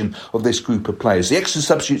determination of this group of players. The extra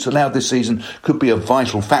substitutes allowed this season could be a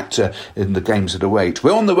vital factor in the games that await.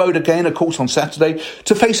 We're on the road again, of course, on Saturday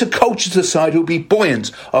to face a Colchester side who will be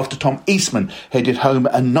buoyant after Tom Eastman headed home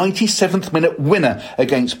a 97th minute winner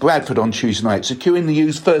against Bradford on Tuesday night, securing the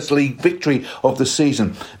U's first league victory of the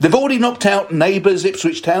season. They've already knocked out neighbours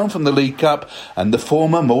Ipswich Town from the League Cup, and the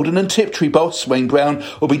former Malden and Tiptree boss, Wayne Brown,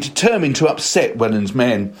 will be determined to upset Wellens'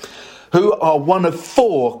 men, who are one of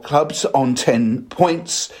 4 clubs on 10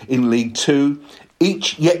 points in League 2,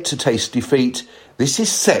 each yet to taste defeat. This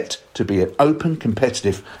is set to be an open,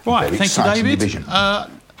 competitive, very exciting division.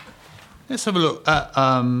 Let's have a look at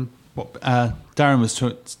what Darin was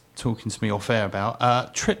talking to me off air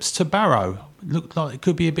about. Trips to Barrow. Looked like it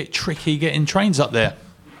could be a bit tricky getting trains up there.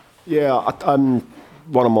 Yeah,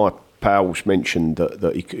 one of my pals mentioned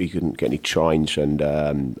that he couldn't get any trains, and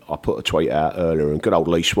I put a tweet out earlier, and good old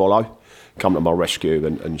Lee Swallow come to my rescue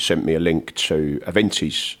and sent me a link to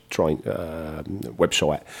Aventi's train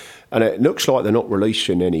website, and it looks like they're not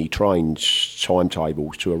releasing any trains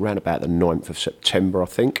timetables to around about the 9th of September, I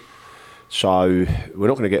think. So we're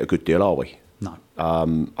not going to get a good deal, are we? No.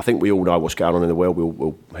 I think we all know what's going on in the world.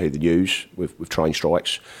 We'll hear the news with train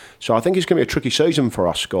strikes. So I think it's going to be a tricky season for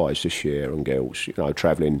us guys this year and girls,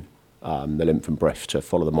 travelling the length and breadth to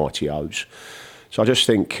follow the mighty O's. So I just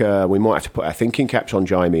think we might have to put our thinking caps on,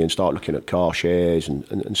 Jamie, and start looking at car shares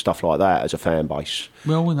and stuff like that as a fan base.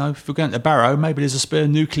 Well, if we're going to Barrow, maybe there's a spare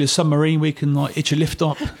nuclear submarine we can hitch a lift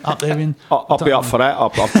up there in. I'll be up for that.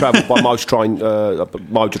 I've travelled by most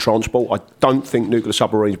modes of transport. I don't think nuclear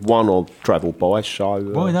submarines one I've travelled by. So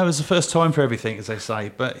well, it's the first time for everything, as they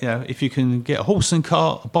say. But if you can get a horse and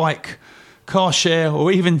cart, a bike, car share,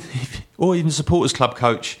 or even supporters club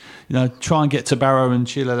coach, try and get to Barrow and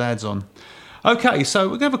cheer the lads on. Okay, so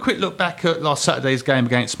we're going to have a quick look back at last Saturday's game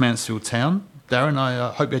against Mansfield Town. Darin,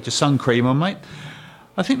 I hope you had your sun cream on, mate.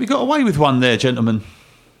 I think we got away with one there, gentlemen.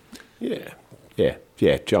 Yeah.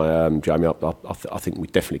 Jamie, I think we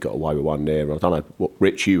definitely got away with one there. I don't know what,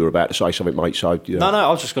 Rich, you were about to say something, mate. So No,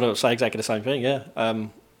 I was just going to say exactly the same thing. Yeah,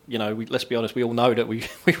 let's be honest. We all know that we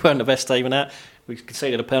weren't the best team in that. We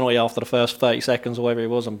conceded a penalty after the first 30 seconds or whatever it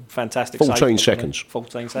was, and fantastic. 14 seconds.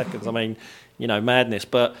 14 seconds. I mean, madness,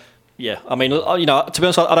 but. Yeah, I mean, to be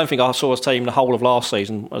honest, I don't think I saw a team the whole of last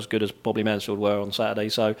season as good as probably Mansfield were on Saturday.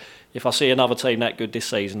 So if I see another team that good this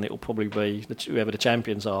season, it will probably be whoever the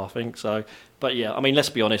champions are, I think. So, but yeah, I mean, let's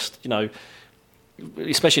be honest,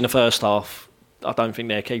 especially in the first half, I don't think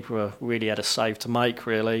their keeper really had a save to make,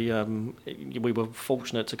 really. We were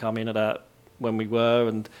fortunate to come in at that when we were,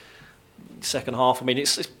 and second half, I mean,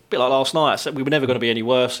 it's a bit like last night. I said we were never going to be any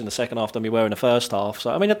worse in the second half than we were in the first half.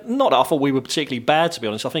 So, I mean, not that I thought we were particularly bad, to be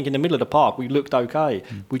honest. I think in the middle of the park, we looked okay.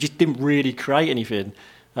 We just didn't really create anything.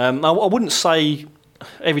 I wouldn't say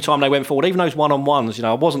every time they went forward, even those one-on-ones,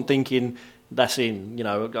 I wasn't thinking that's in.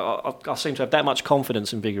 I seem to have that much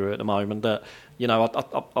confidence in Vigouroux at the moment that,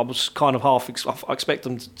 I was kind of I expect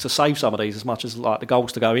them to save some of these as much as like the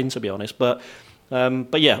goals to go in, to be honest. But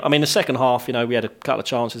yeah, I mean, the second half, we had a couple of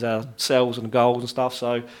chances ourselves and goals and stuff.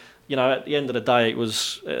 So, at the end of the day, it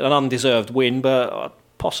was an undeserved win, but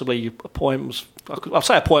possibly a point was. I'll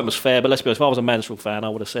say a point was fair, but let's be honest, if I was a Mansfield fan, I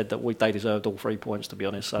would have said that they deserved all 3 points, to be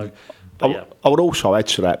honest. So, yeah. I would also add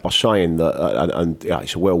to that by saying that, and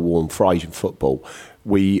it's a well-worn phrase in football,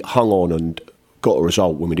 we hung on and got a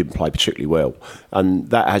result when we didn't play particularly well, and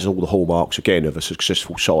that has all the hallmarks again of a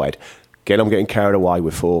successful side. Again, I'm getting carried away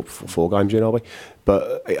with four games in, are we?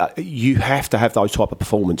 But you have to have those type of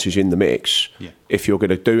performances in the mix if you're going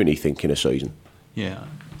to do anything in a season. Yeah,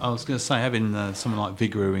 I was going to say, having someone like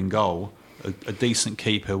Vigouroux in goal, a decent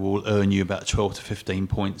keeper will earn you about 12 to 15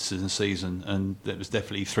 points in a season, and that was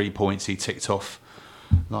definitely 3 points he ticked off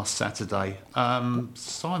last Saturday.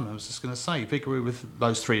 Simon, I was just going to say, Vigouroux with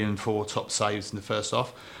those 3 and 4 top saves in the first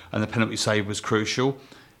half, and the penalty save was crucial.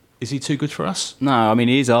 Is he too good for us? No, I mean,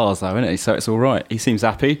 he is ours though, isn't he? So it's all right. He seems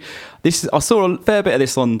happy. I saw a fair bit of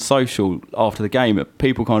this on social after the game.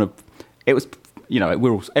 People kind of, it was,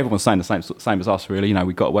 everyone's saying the same as us, really.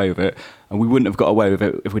 We got away with it, and we wouldn't have got away with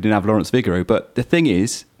it if we didn't have Lawrence Vigouroux. But the thing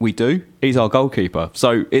is, we do. He's our goalkeeper,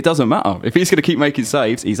 so it doesn't matter if he's going to keep making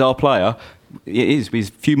saves. He's our player. It is. He's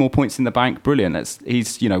a few more points in the bank. Brilliant.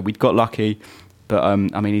 We'd got lucky. But, I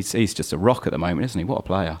mean, he's just a rock at the moment, isn't he? What a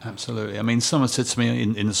player. Absolutely. I mean, someone said to me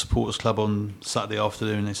in the supporters club on Saturday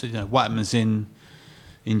afternoon, they said, what happens in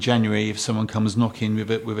January if someone comes knocking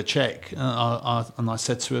with a cheque? And I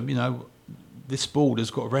said to him, this board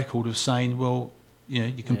has got a record of saying, well,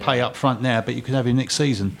 you can pay up front now, but you can have him next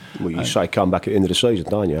season. Well, you say come back at the end of the season,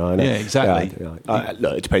 don't you? I know. Yeah, exactly.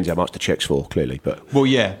 Look, it depends how much the cheque's for, clearly. But well,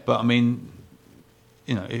 yeah, but I mean,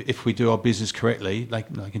 if we do our business correctly, they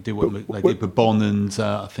can do what they did with Bonn and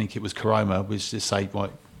I think it was Karoma, was just say,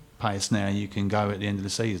 right, pay us now, you can go at the end of the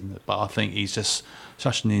season. But I think he's just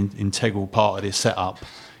such an integral part of this setup.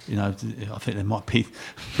 I think there might be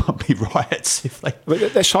riots if they.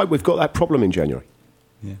 But let's hope we've got that problem in January.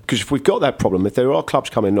 Because if we've got that problem, if there are clubs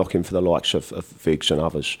coming knocking for the likes of Vigs and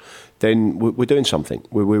others, then we're doing something.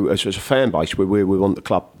 As a fan base, we want the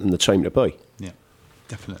club and the team to be. Yeah.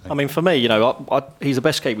 Definitely. I mean, for me, he's the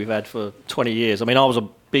best keeper we've had for 20 years. I mean, I was a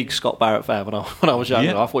big Scott Barrett fan when I was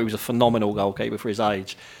younger. I thought he was a phenomenal goalkeeper for his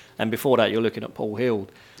age. And before that, you're looking at Paul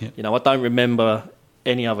Hild. Yeah. I don't remember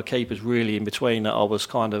any other keepers really in between that I was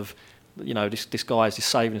kind of, this guy's just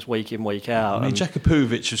saving us week in, week out. I mean,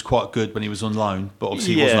 Jakupovic was quite good when he was on loan, but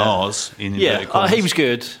obviously he wasn't ours. He was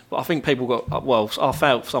good. But I think people I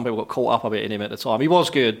felt some people got caught up a bit in him at the time. He was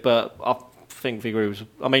good, but I think Vigouroux was.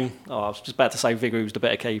 I was just about to say Vigouroux was the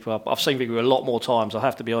better keeper. I've seen Vigouroux a lot more times, I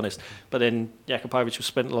have to be honest. But then Jakupovic was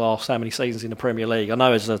spent the last how many seasons in the Premier League? I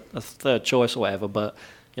know as a third choice or whatever, but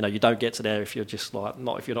you don't get to there if you're just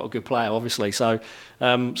if you're not a good player, obviously. So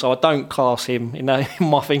I don't class him in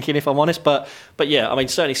my thinking, if I'm honest. But yeah, I mean,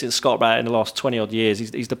 certainly since Scott Barrett in the last 20 odd years,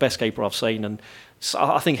 he's the best keeper I've seen, and so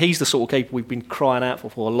I think he's the sort of keeper we've been crying out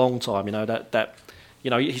for a long time.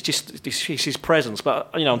 He's his presence,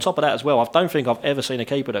 but on top of that as well, I don't think I've ever seen a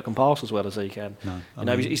keeper that can pass as well as he can.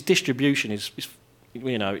 No, his distribution is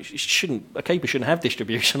a keeper shouldn't have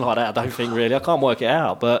distribution like that. I don't think really. I can't work it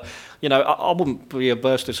out, but I wouldn't be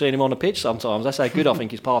averse to seeing him on the pitch sometimes. That's how good I think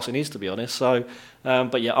his passing is, to be honest. So,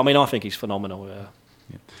 but yeah, I mean, I think he's phenomenal.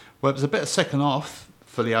 Yeah. Well, it was a better second half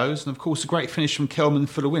for the O's, and of course, a great finish from Kelman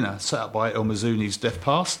for the winner, set up by El Mazzouni's death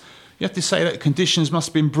pass. You have to say that conditions must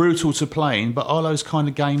have been brutal to play in, but are those kind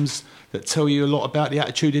of games that tell you a lot about the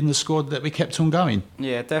attitude in the squad that we kept on going?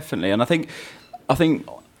 Yeah, definitely. And I think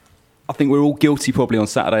we're all guilty probably on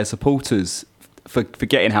Saturday as supporters for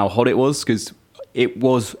forgetting how hot it was, because it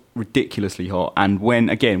was ridiculously hot. And when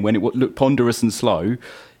it looked ponderous and slow,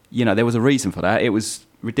 there was a reason for that. It was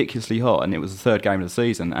ridiculously hot, and it was the third game of the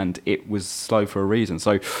season, and it was slow for a reason.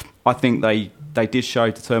 So I think they did show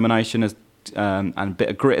determination and a bit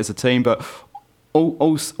of grit as a team, but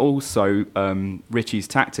also Richie's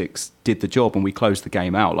tactics did the job, and we closed the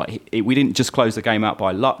game out. We didn't just close the game out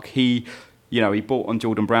by luck. He brought on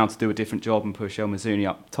Jordan Brown to do a different job and push El Mazzouni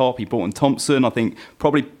up top. He brought on Thompson. I think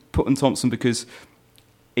probably put on Thompson because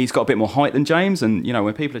he's got a bit more height than James, and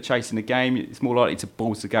when people are chasing the game, it's more likely to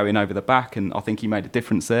balls to go in over the back, and I think he made a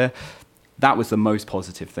difference there. That was the most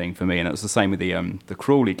positive thing for me, and it was the same with the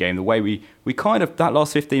Crawley game. The way we kind of, that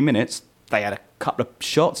last 15 minutes, they had a couple of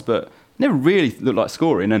shots, but never really looked like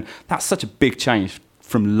scoring. And that's such a big change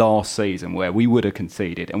from last season, where we would have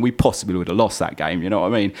conceded and we possibly would have lost that game. You know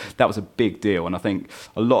what I mean? That was a big deal, and I think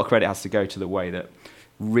a lot of credit has to go to the way that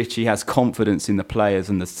Richie has confidence in the players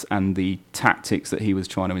and the tactics that he was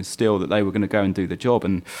trying to instill, that they were going to go and do the job.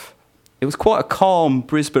 And it was quite a calm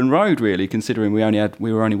Brisbane road, really, considering we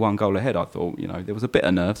were only 1 goal ahead. I thought, there was a bit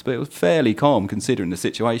of nerves, but it was fairly calm considering the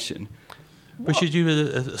situation. Richard, you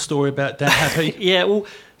had a story about Dan Happy? Yeah, well,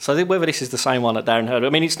 so I think whether this is the same one that Darin heard. I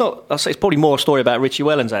mean, it's not. I'd say it's probably more a story about Richie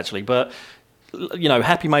Wellens, actually. But,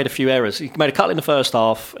 Happy made a few errors. He made a couple in the first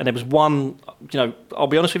half, and there was one, I'll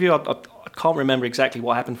be honest with you, I can't remember exactly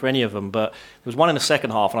what happened for any of them, but there was one in the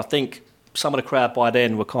second half, and I think some of the crowd by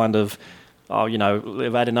then were kind of,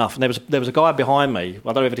 they've had enough. And there was a guy behind me,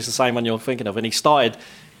 I don't know if it's the same one you're thinking of, and he started...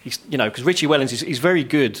 because Richie Wellens is very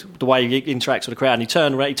good the way he interacts with the crowd, and he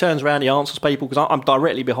turns around, he answers people, because I'm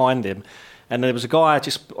directly behind him, and there was a guy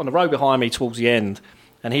just on the road behind me towards the end,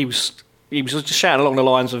 and he was just shouting along the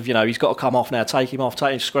lines of, he's got to come off now, take him off,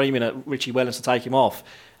 screaming at Richie Wellens to take him off.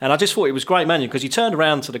 And I just thought it was great management, because he turned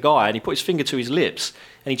around to the guy and he put his finger to his lips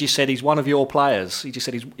and he just said, he's one of your players. He just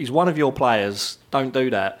said, he's one of your players, don't do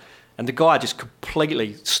that. And the guy just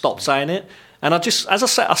completely stopped saying it. And I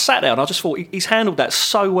sat there and I just thought, he's handled that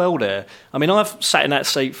so well there. I mean, I've sat in that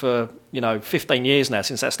seat for, 15 years now,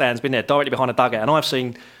 since that stand's been there, directly behind the dugout, and I've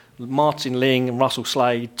seen Martin Ling and Russell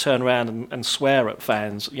Slade turn around and swear at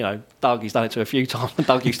fans. Doug, he's done it to a few times, and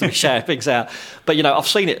Doug used to be shouting things out. But, I've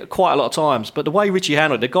seen it quite a lot of times. But the way Richie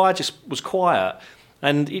handled it, the guy just was quiet.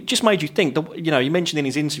 And it just made you think, he mentioned in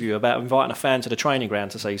his interview about inviting a fan to the training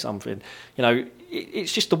ground to see something.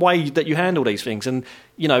 It's just the way that you handle these things. And,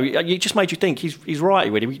 it just made you think, he's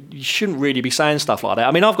right, really. You shouldn't really be saying stuff like that.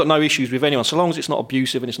 I mean, I've got no issues with anyone, so long as it's not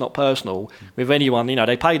abusive and it's not personal with anyone.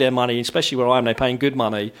 They pay their money, especially where I am, they're paying good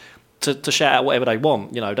money to shout out whatever they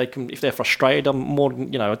want. They can, if they're frustrated,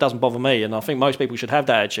 it doesn't bother me. And I think most people should have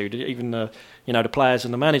that attitude, even the players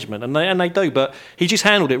and the management, and they do. But he just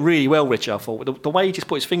handled it really well, Richie. I thought the way he just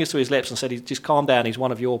put his fingers to his lips and said, "Just calm down. He's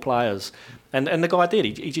one of your players," and the guy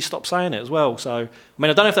did. He just stopped saying it as well. So I mean,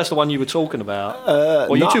 I don't know if that's the one you were talking about,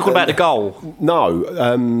 or you talking about the goal.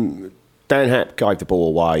 No. Dan Happ gave the ball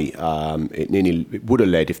away. It would have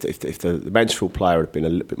led if the Mansfield player had been a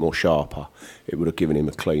little bit more sharper. It would have given him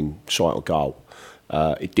a clean sight on goal.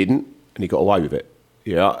 It didn't, and he got away with it.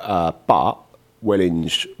 But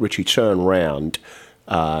Richie turned round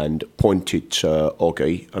and pointed to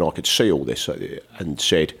Oggy, and I could see all this, and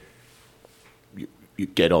said, "You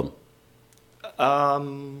get on."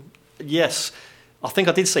 Yes, I think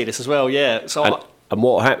I did see this as well. Yeah. So and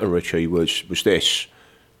what happened, Richie, was this.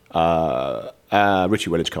 Richie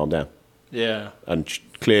Wellens calmed down. Yeah. And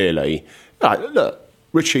clearly, look,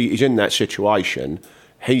 Richie is in that situation.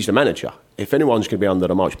 He's the manager. If anyone's going to be under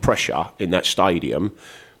the most pressure in that stadium,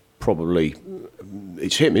 probably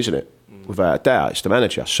it's him, isn't it? Without a doubt, it's the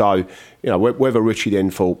manager. So, whether Richie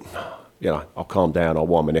then thought, I'll calm down, I'll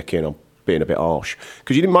wind my neck in, I'm being a bit harsh.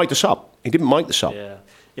 Because he didn't make the sub. Yeah.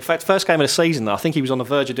 In fact, first game of the season, I think he was on the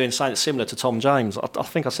verge of doing something similar to Tom James. I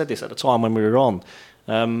think I said this at the time when we were on.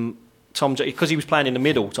 Because he was playing in the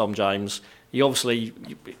middle, Tom James, he obviously,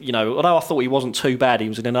 although I thought he wasn't too bad, he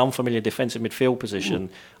was in an unfamiliar defensive midfield position.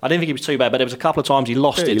 I didn't think he was too bad, but there was a couple of times he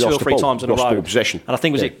lost it, 2 or 3 times in a row. Possession. And I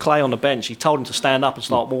think it was Clay on the bench. He told him to stand up and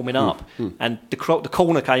start warming up. And the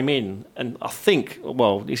corner came in, and I think,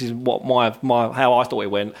 this is what how I thought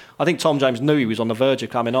it went. I think Tom James knew he was on the verge of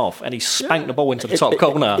coming off, and he spanked the ball into the top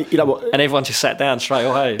corner, and everyone just sat down straight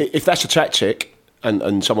away. If that's a tactic,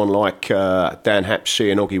 and someone like Dan Happ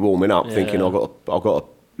seeing Oggy warming up, thinking I've got to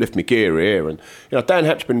lift my gear here, and Dan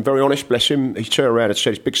Happ's been very honest, bless him. He's turned around and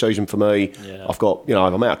said it's big season for me. Yeah. I've got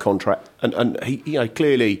I'm out of contract, and he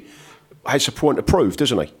clearly has a point to prove,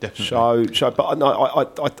 doesn't he? Definitely. So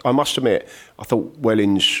but I must admit, I thought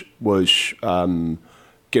Wellens was going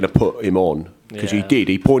to put him on, because he did.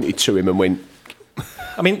 He pointed to him and went.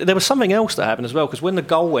 I mean, there was something else that happened as well, because when the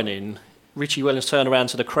goal went in, Richie Wellens turned around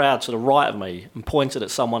to the crowd to the right of me and pointed at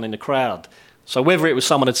someone in the crowd. So whether it was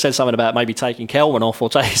someone had said something about maybe taking Kelman off or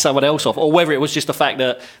taking someone else off, or whether it was just the fact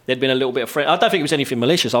that there'd been a little bit of I don't think it was anything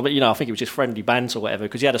malicious. I think it was just friendly banter or whatever,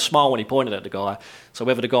 because he had a smile when he pointed at the guy. So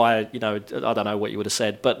whether the guy, I don't know what you would have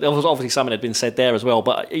said, but there was obviously something that had been said there as well.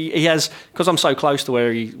 But he has, because I'm so close to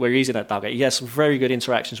where he's in that dugout, he has some very good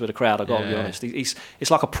interactions with the crowd. I've got to be honest.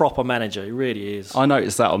 It's like a proper manager. He really is. I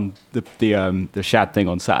noticed that on the Shad thing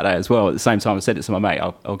on Saturday as well. At the same time, I said it to my mate,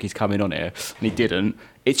 Oggy's coming on here, and he didn't.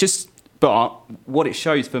 It's just. But what it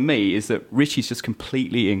shows for me is that Richie's just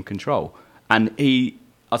completely in control. And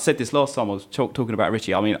I said this last time I was talking about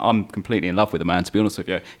Richie. I mean, I'm completely in love with the man, to be honest with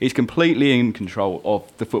you. He's completely in control of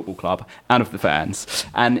the football club and of the fans.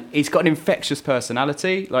 And he's got an infectious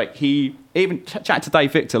personality. Like, he even chatted to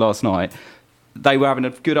Dave Victor last night. They were having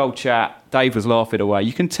a good old chat. Dave was laughing away.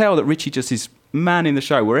 You can tell that Richie just is man in the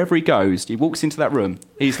show. Wherever he goes, he walks into that room,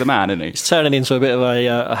 he's the man, isn't he? It's turning into a bit of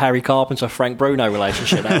a Harry Carpenter, Frank Bruno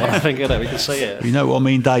relationship now. I think, we can see it. You know what I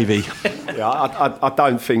mean, Davey? Yeah, I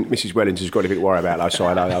don't think Mrs. Wellington's got anything to worry about, though, so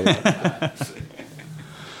I know.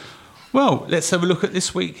 Well, let's have a look at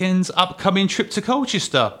this weekend's upcoming trip to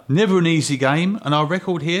Colchester. Never an easy game, and our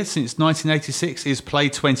record here since 1986 is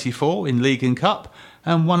played 24 in League and Cup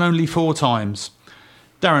and won only 4 times.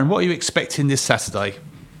 Darin, what are you expecting this Saturday?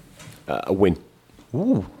 A win.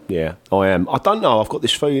 Ooh. Yeah, I am. I don't know. I've got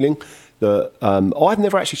this feeling that I've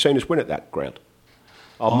never actually seen us win at that ground.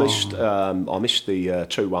 I missed the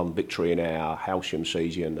 2-1 victory in our Halsham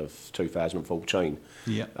season of 2014.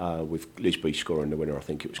 Yeah. With Lisby scoring the winner. I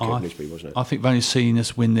think it was Kevin Lisby, wasn't it? I think I've only seen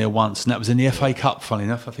us win there once, and that was in the FA Cup, funny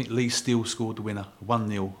enough. I think Lee Steele scored the winner,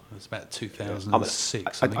 1-0. It was about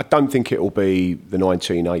 2006. I don't think it'll be the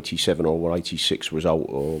 1987 or 86 result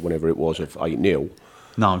or whenever it was of 8-0.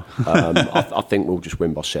 No. I think we'll just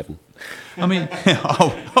win by 7. I mean,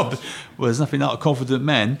 well, there's nothing like a confident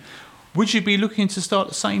man. Would you be looking to start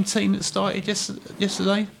the same team that started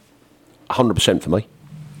yesterday? 100% for me.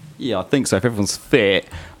 Yeah, I think so. If everyone's fit,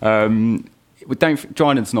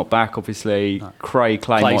 Dryden's not back, obviously. No. Clay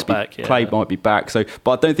might be back. So,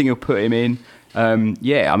 but I don't think he'll put him in. I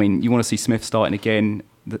mean, you want to see Smith starting again.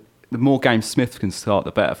 The more games Smith can start,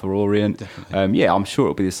 the better for Orient. Definitely. I'm sure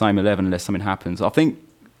it'll be the same 11 unless something happens. I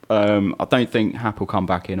don't think Happ will come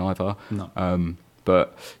back in either. No.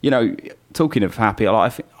 But talking of Happy,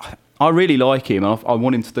 I really like him. I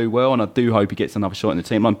want him to do well, and I do hope he gets another shot in the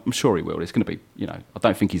team. I'm sure he will. It's going to be, I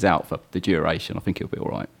don't think he's out for the duration. I think he'll be all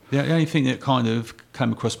right. The only thing that kind of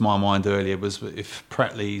came across my mind earlier was if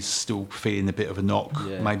Pratley's still feeling a bit of a knock,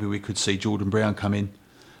 maybe we could see Jordan Brown come in.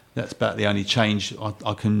 That's about the only change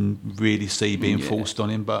I can really see being forced on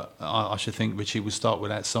him. But I should think Richie will start with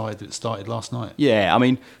that side that started last night. Yeah, I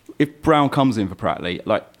mean, if Brown comes in for Pratley,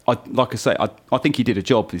 I think he did a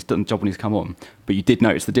job. He's done a job when he's come on. But you did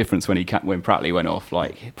notice the difference when Pratley went off.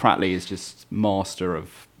 Like, Pratley is just master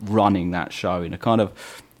of running that show in a kind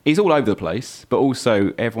of... He's all over the place, but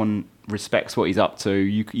also everyone respects what he's up to.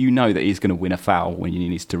 You know that he's going to win a foul when he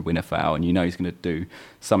needs to win a foul, and you know he's going to do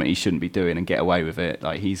something he shouldn't be doing and get away with it.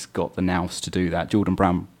 Like, he's got the nous to do that. Jordan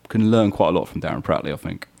Brown can learn quite a lot from Darren Pratley, I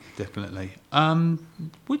think. Definitely.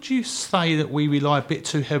 Would you say that we rely a bit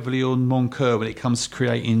too heavily on Moncur when it comes to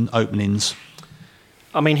creating openings?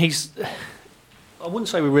 I mean, I wouldn't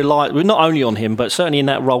say we're not only on him, but certainly in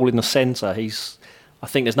that role in the centre, I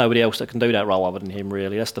think there's nobody else that can do that role other than him,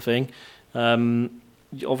 really. That's the thing.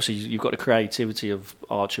 Obviously, you've got the creativity of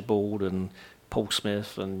Archibald and Paul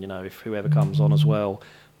Smith and, if whoever comes on as well.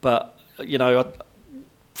 But,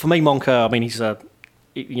 for me, Moncur, I mean, he's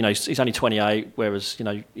only 28, whereas,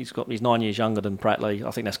 he's 9 years younger than Pratley. I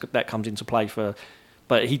think that comes into play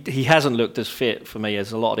but he hasn't looked as fit for me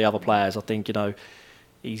as a lot of the other players. I think,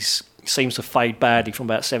 he seems to fade badly from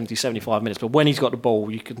about 70, 75 minutes. But when he's got the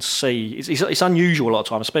ball, you can see... It's unusual a lot of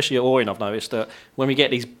time, especially at Orient, I've noticed, that when we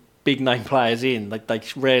get these big-name players in, they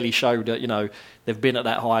rarely show that, they've been at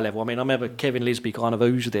that high level. I mean, I remember Kevin Lisby kind of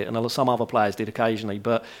oozed it, and some other players did occasionally.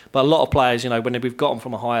 But a lot of players, when we've got them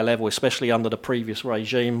from a higher level, especially under the previous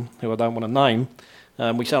regime, who I don't want to name,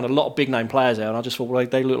 we found a lot of big-name players there, and I just thought, well,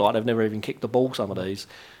 they look like they've never even kicked the ball, some of these.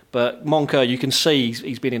 But Moncur, you can see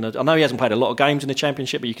he's been I know he hasn't played a lot of games in the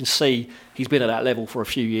Championship, but you can see he's been at that level for a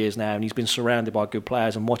few years now, and he's been surrounded by good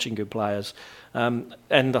players and watching good players. And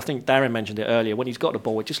I think Darin mentioned it earlier, when he's got the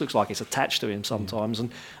ball, it just looks like it's attached to him sometimes.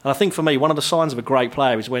 And I think for me, one of the signs of a great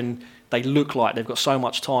player is when they look like they've got so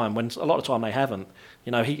much time, when a lot of time they haven't.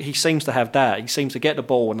 He seems to have that. He seems to get the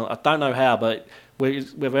ball, and I don't know how, but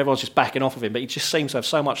whether everyone's just backing off of him, but he just seems to have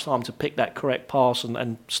so much time to pick that correct pass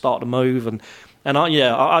and start to move. And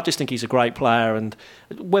I just think he's a great player, and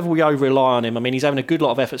whether we over-rely on him, I mean, he's having a good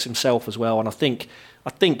lot of efforts himself as well, and I think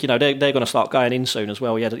they're going to start going in soon as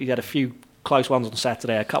well. He had a few close ones on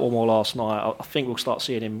Saturday, a couple more last night. I think we'll start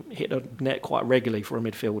seeing him hit the net quite regularly for a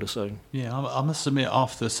midfielder soon. Yeah, I must admit,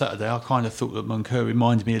 after Saturday, I kind of thought that Moncur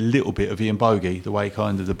reminded me a little bit of Ian Bogey, the way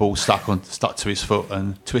kind of the ball stuck to his foot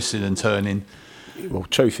and twisting and turning. Well,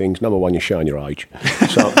 two things. Number one, you're showing your age.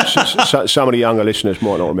 So some of the younger listeners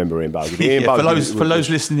might not remember Ian Bogan. For those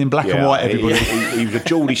listening in black and white, everybody. He was a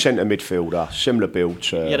Geordie centre midfielder, similar build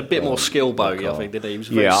to... He had a bit more skill, Bogey, I think, didn't he? He was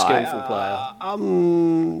a very skillful player.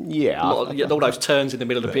 All those turns in the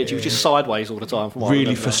middle of the pitch, he was just sideways all the time. From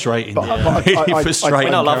really frustrating.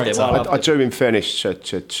 Frustrating. I loved it. I do, in fairness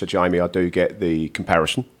to Jamie, I do get the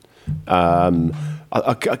comparison.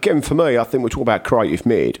 Again, for me, I think we're talking about creative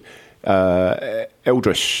mid.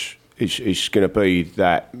 Eldris is going to be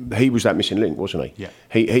that. He was that missing link, wasn't he? Yeah.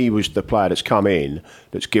 He was the player that's come in,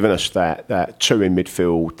 that's given us that two in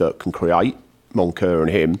midfield that can create, Moncur and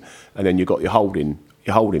him, and then you've got your holding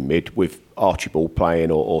mid with Archibald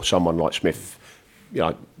playing or someone like Smith,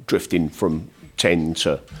 drifting from 10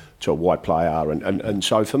 to a wide player, and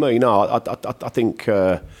so for me, no, I think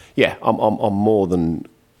I'm more than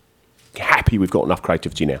happy we've got enough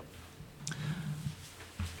creativity now.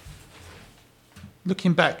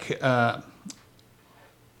 Looking back, of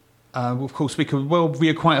course, we could well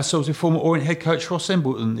reacquaint ourselves with former Orient head coach Ross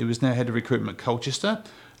Embleton, who is now head of recruitment at Colchester.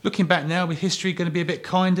 Looking back now, with history going to be a bit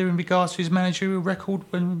kinder in regards to his managerial record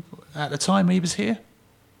when at the time he was here?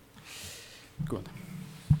 Go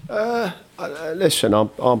on. Listen, I'm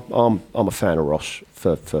a fan of Ross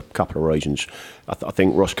for a couple of reasons. I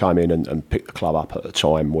think Ross came in and picked the club up at a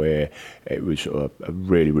time where it was a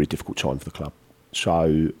really, really difficult time for the club.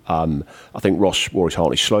 So I think Ross wore his heart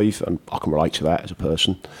on his sleeve, and I can relate to that as a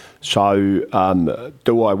person. So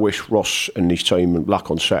do I wish Ross and his team luck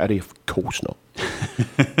on Saturday? Of course not.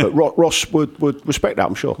 But Ross would respect that,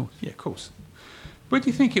 I'm sure. Yeah, of course. Where do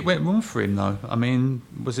you think it went wrong for him, though? I mean,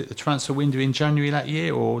 was it the transfer window in January that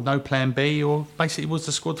year, or no plan B, or basically was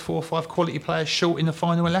the squad 4 or 5 quality players short in the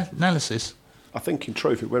final analysis? I think, in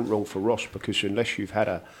truth, it went wrong for Ross because unless you've had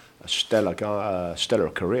a stellar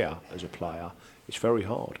career as a player, it's very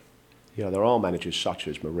hard. There are managers such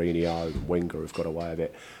as Mourinho and Wenger who've got away with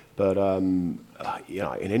it. But, in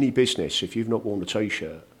any business, if you've not worn the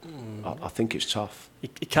T-shirt, I think it's tough. He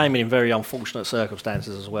came in very unfortunate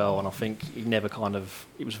circumstances as well, and I think he never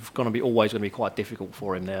it was always going to be quite difficult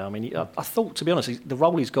for him there. I mean, I thought, to be honest, the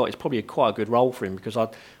role he's got is probably quite a good role for him because I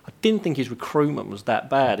didn't think his recruitment was that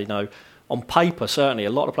bad, On paper, certainly, a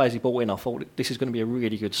lot of players he brought in, I thought this is going to be a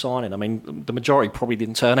really good signing. I mean, the majority probably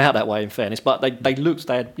didn't turn out that way, in fairness, but they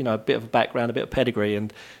had a bit of a background, a bit of pedigree,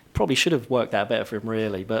 and probably should have worked out better for him,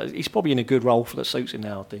 really. But he's probably in a good role that suits him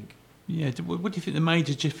now, I think. Yeah, what do you think the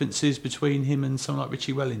major difference is between him and someone like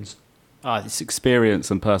Richie Wellings? It's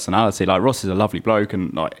experience and personality. Like, Ross is a lovely bloke,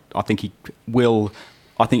 and I think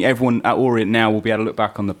everyone at Orient now will be able to look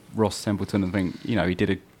back on the Ross Embleton and think, he did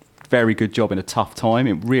a very good job in a tough time.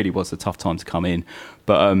 It really was a tough time to come in,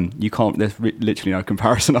 but there's literally no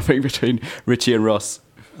comparison, I think, between Richie and Ross.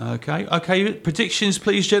 Okay. Predictions,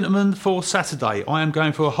 please, gentlemen, for Saturday. I am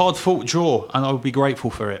going for a hard-fought draw, and I will be grateful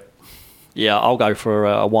for it. Yeah, I'll go for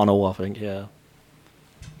a 1-1, I think, yeah.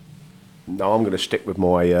 No, I'm going to stick with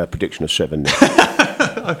my prediction of 7.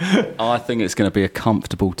 I think it's going to be a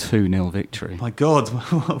comfortable 2-0 victory. My God.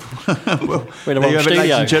 Well,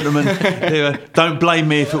 ladies and gentlemen, don't blame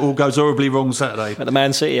me if it all goes horribly wrong Saturday. At the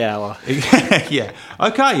Man City hour. Yeah.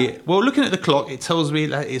 Okay, well, looking at the clock, it tells me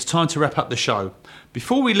that it's time to wrap up the show.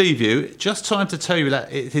 Before we leave you, just time to tell you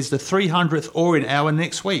that it is the 300th Orient Hour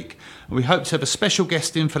next week, and we hope to have a special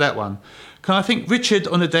guest in for that one. Can I thank Richard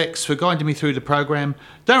on the decks for guiding me through the programme,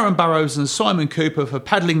 Darin Burrows and Simon Cooper for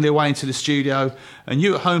paddling their way into the studio, and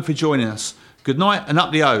you at home for joining us. Good night and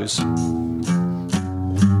up the O's.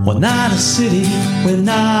 We're not a city, we're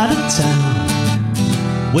not a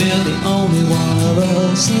town. We're the only one of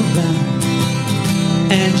us around.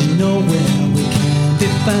 And you know where we can be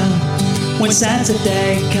found when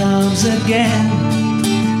Saturday comes again.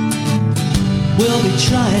 We'll be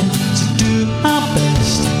trying to do our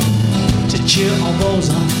best to cheer on those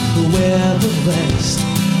on who wear the vest.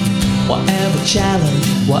 Whatever challenge,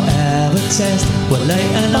 whatever test, we'll lay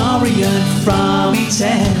an Orient from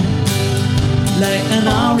E10. Lay an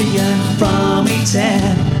Orient from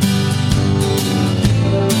E10.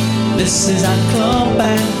 This is our club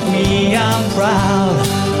and we are proud.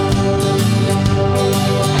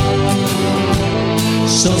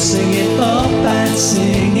 So sing it up and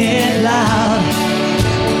sing it loud.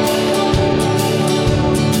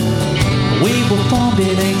 We were formed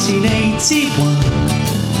in 1881.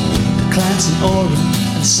 The clans in Orient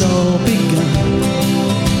and so begun.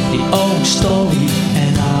 The old story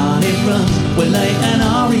and on it runs. We'll lay an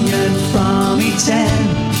Orient from E10.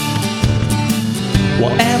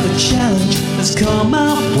 Whatever challenge has come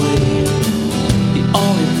our way, the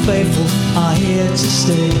Orient faithful are here to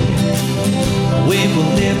stay. We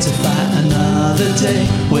will live to fight another day.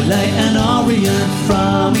 We're Leighton Orient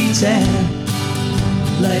from E10.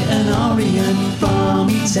 Leighton Orient from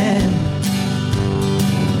E10.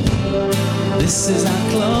 This is our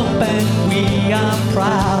club and we are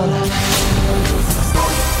proud.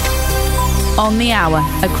 On the hour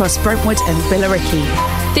across Brentwood and Billericay.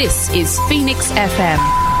 This is Phoenix FM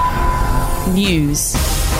News.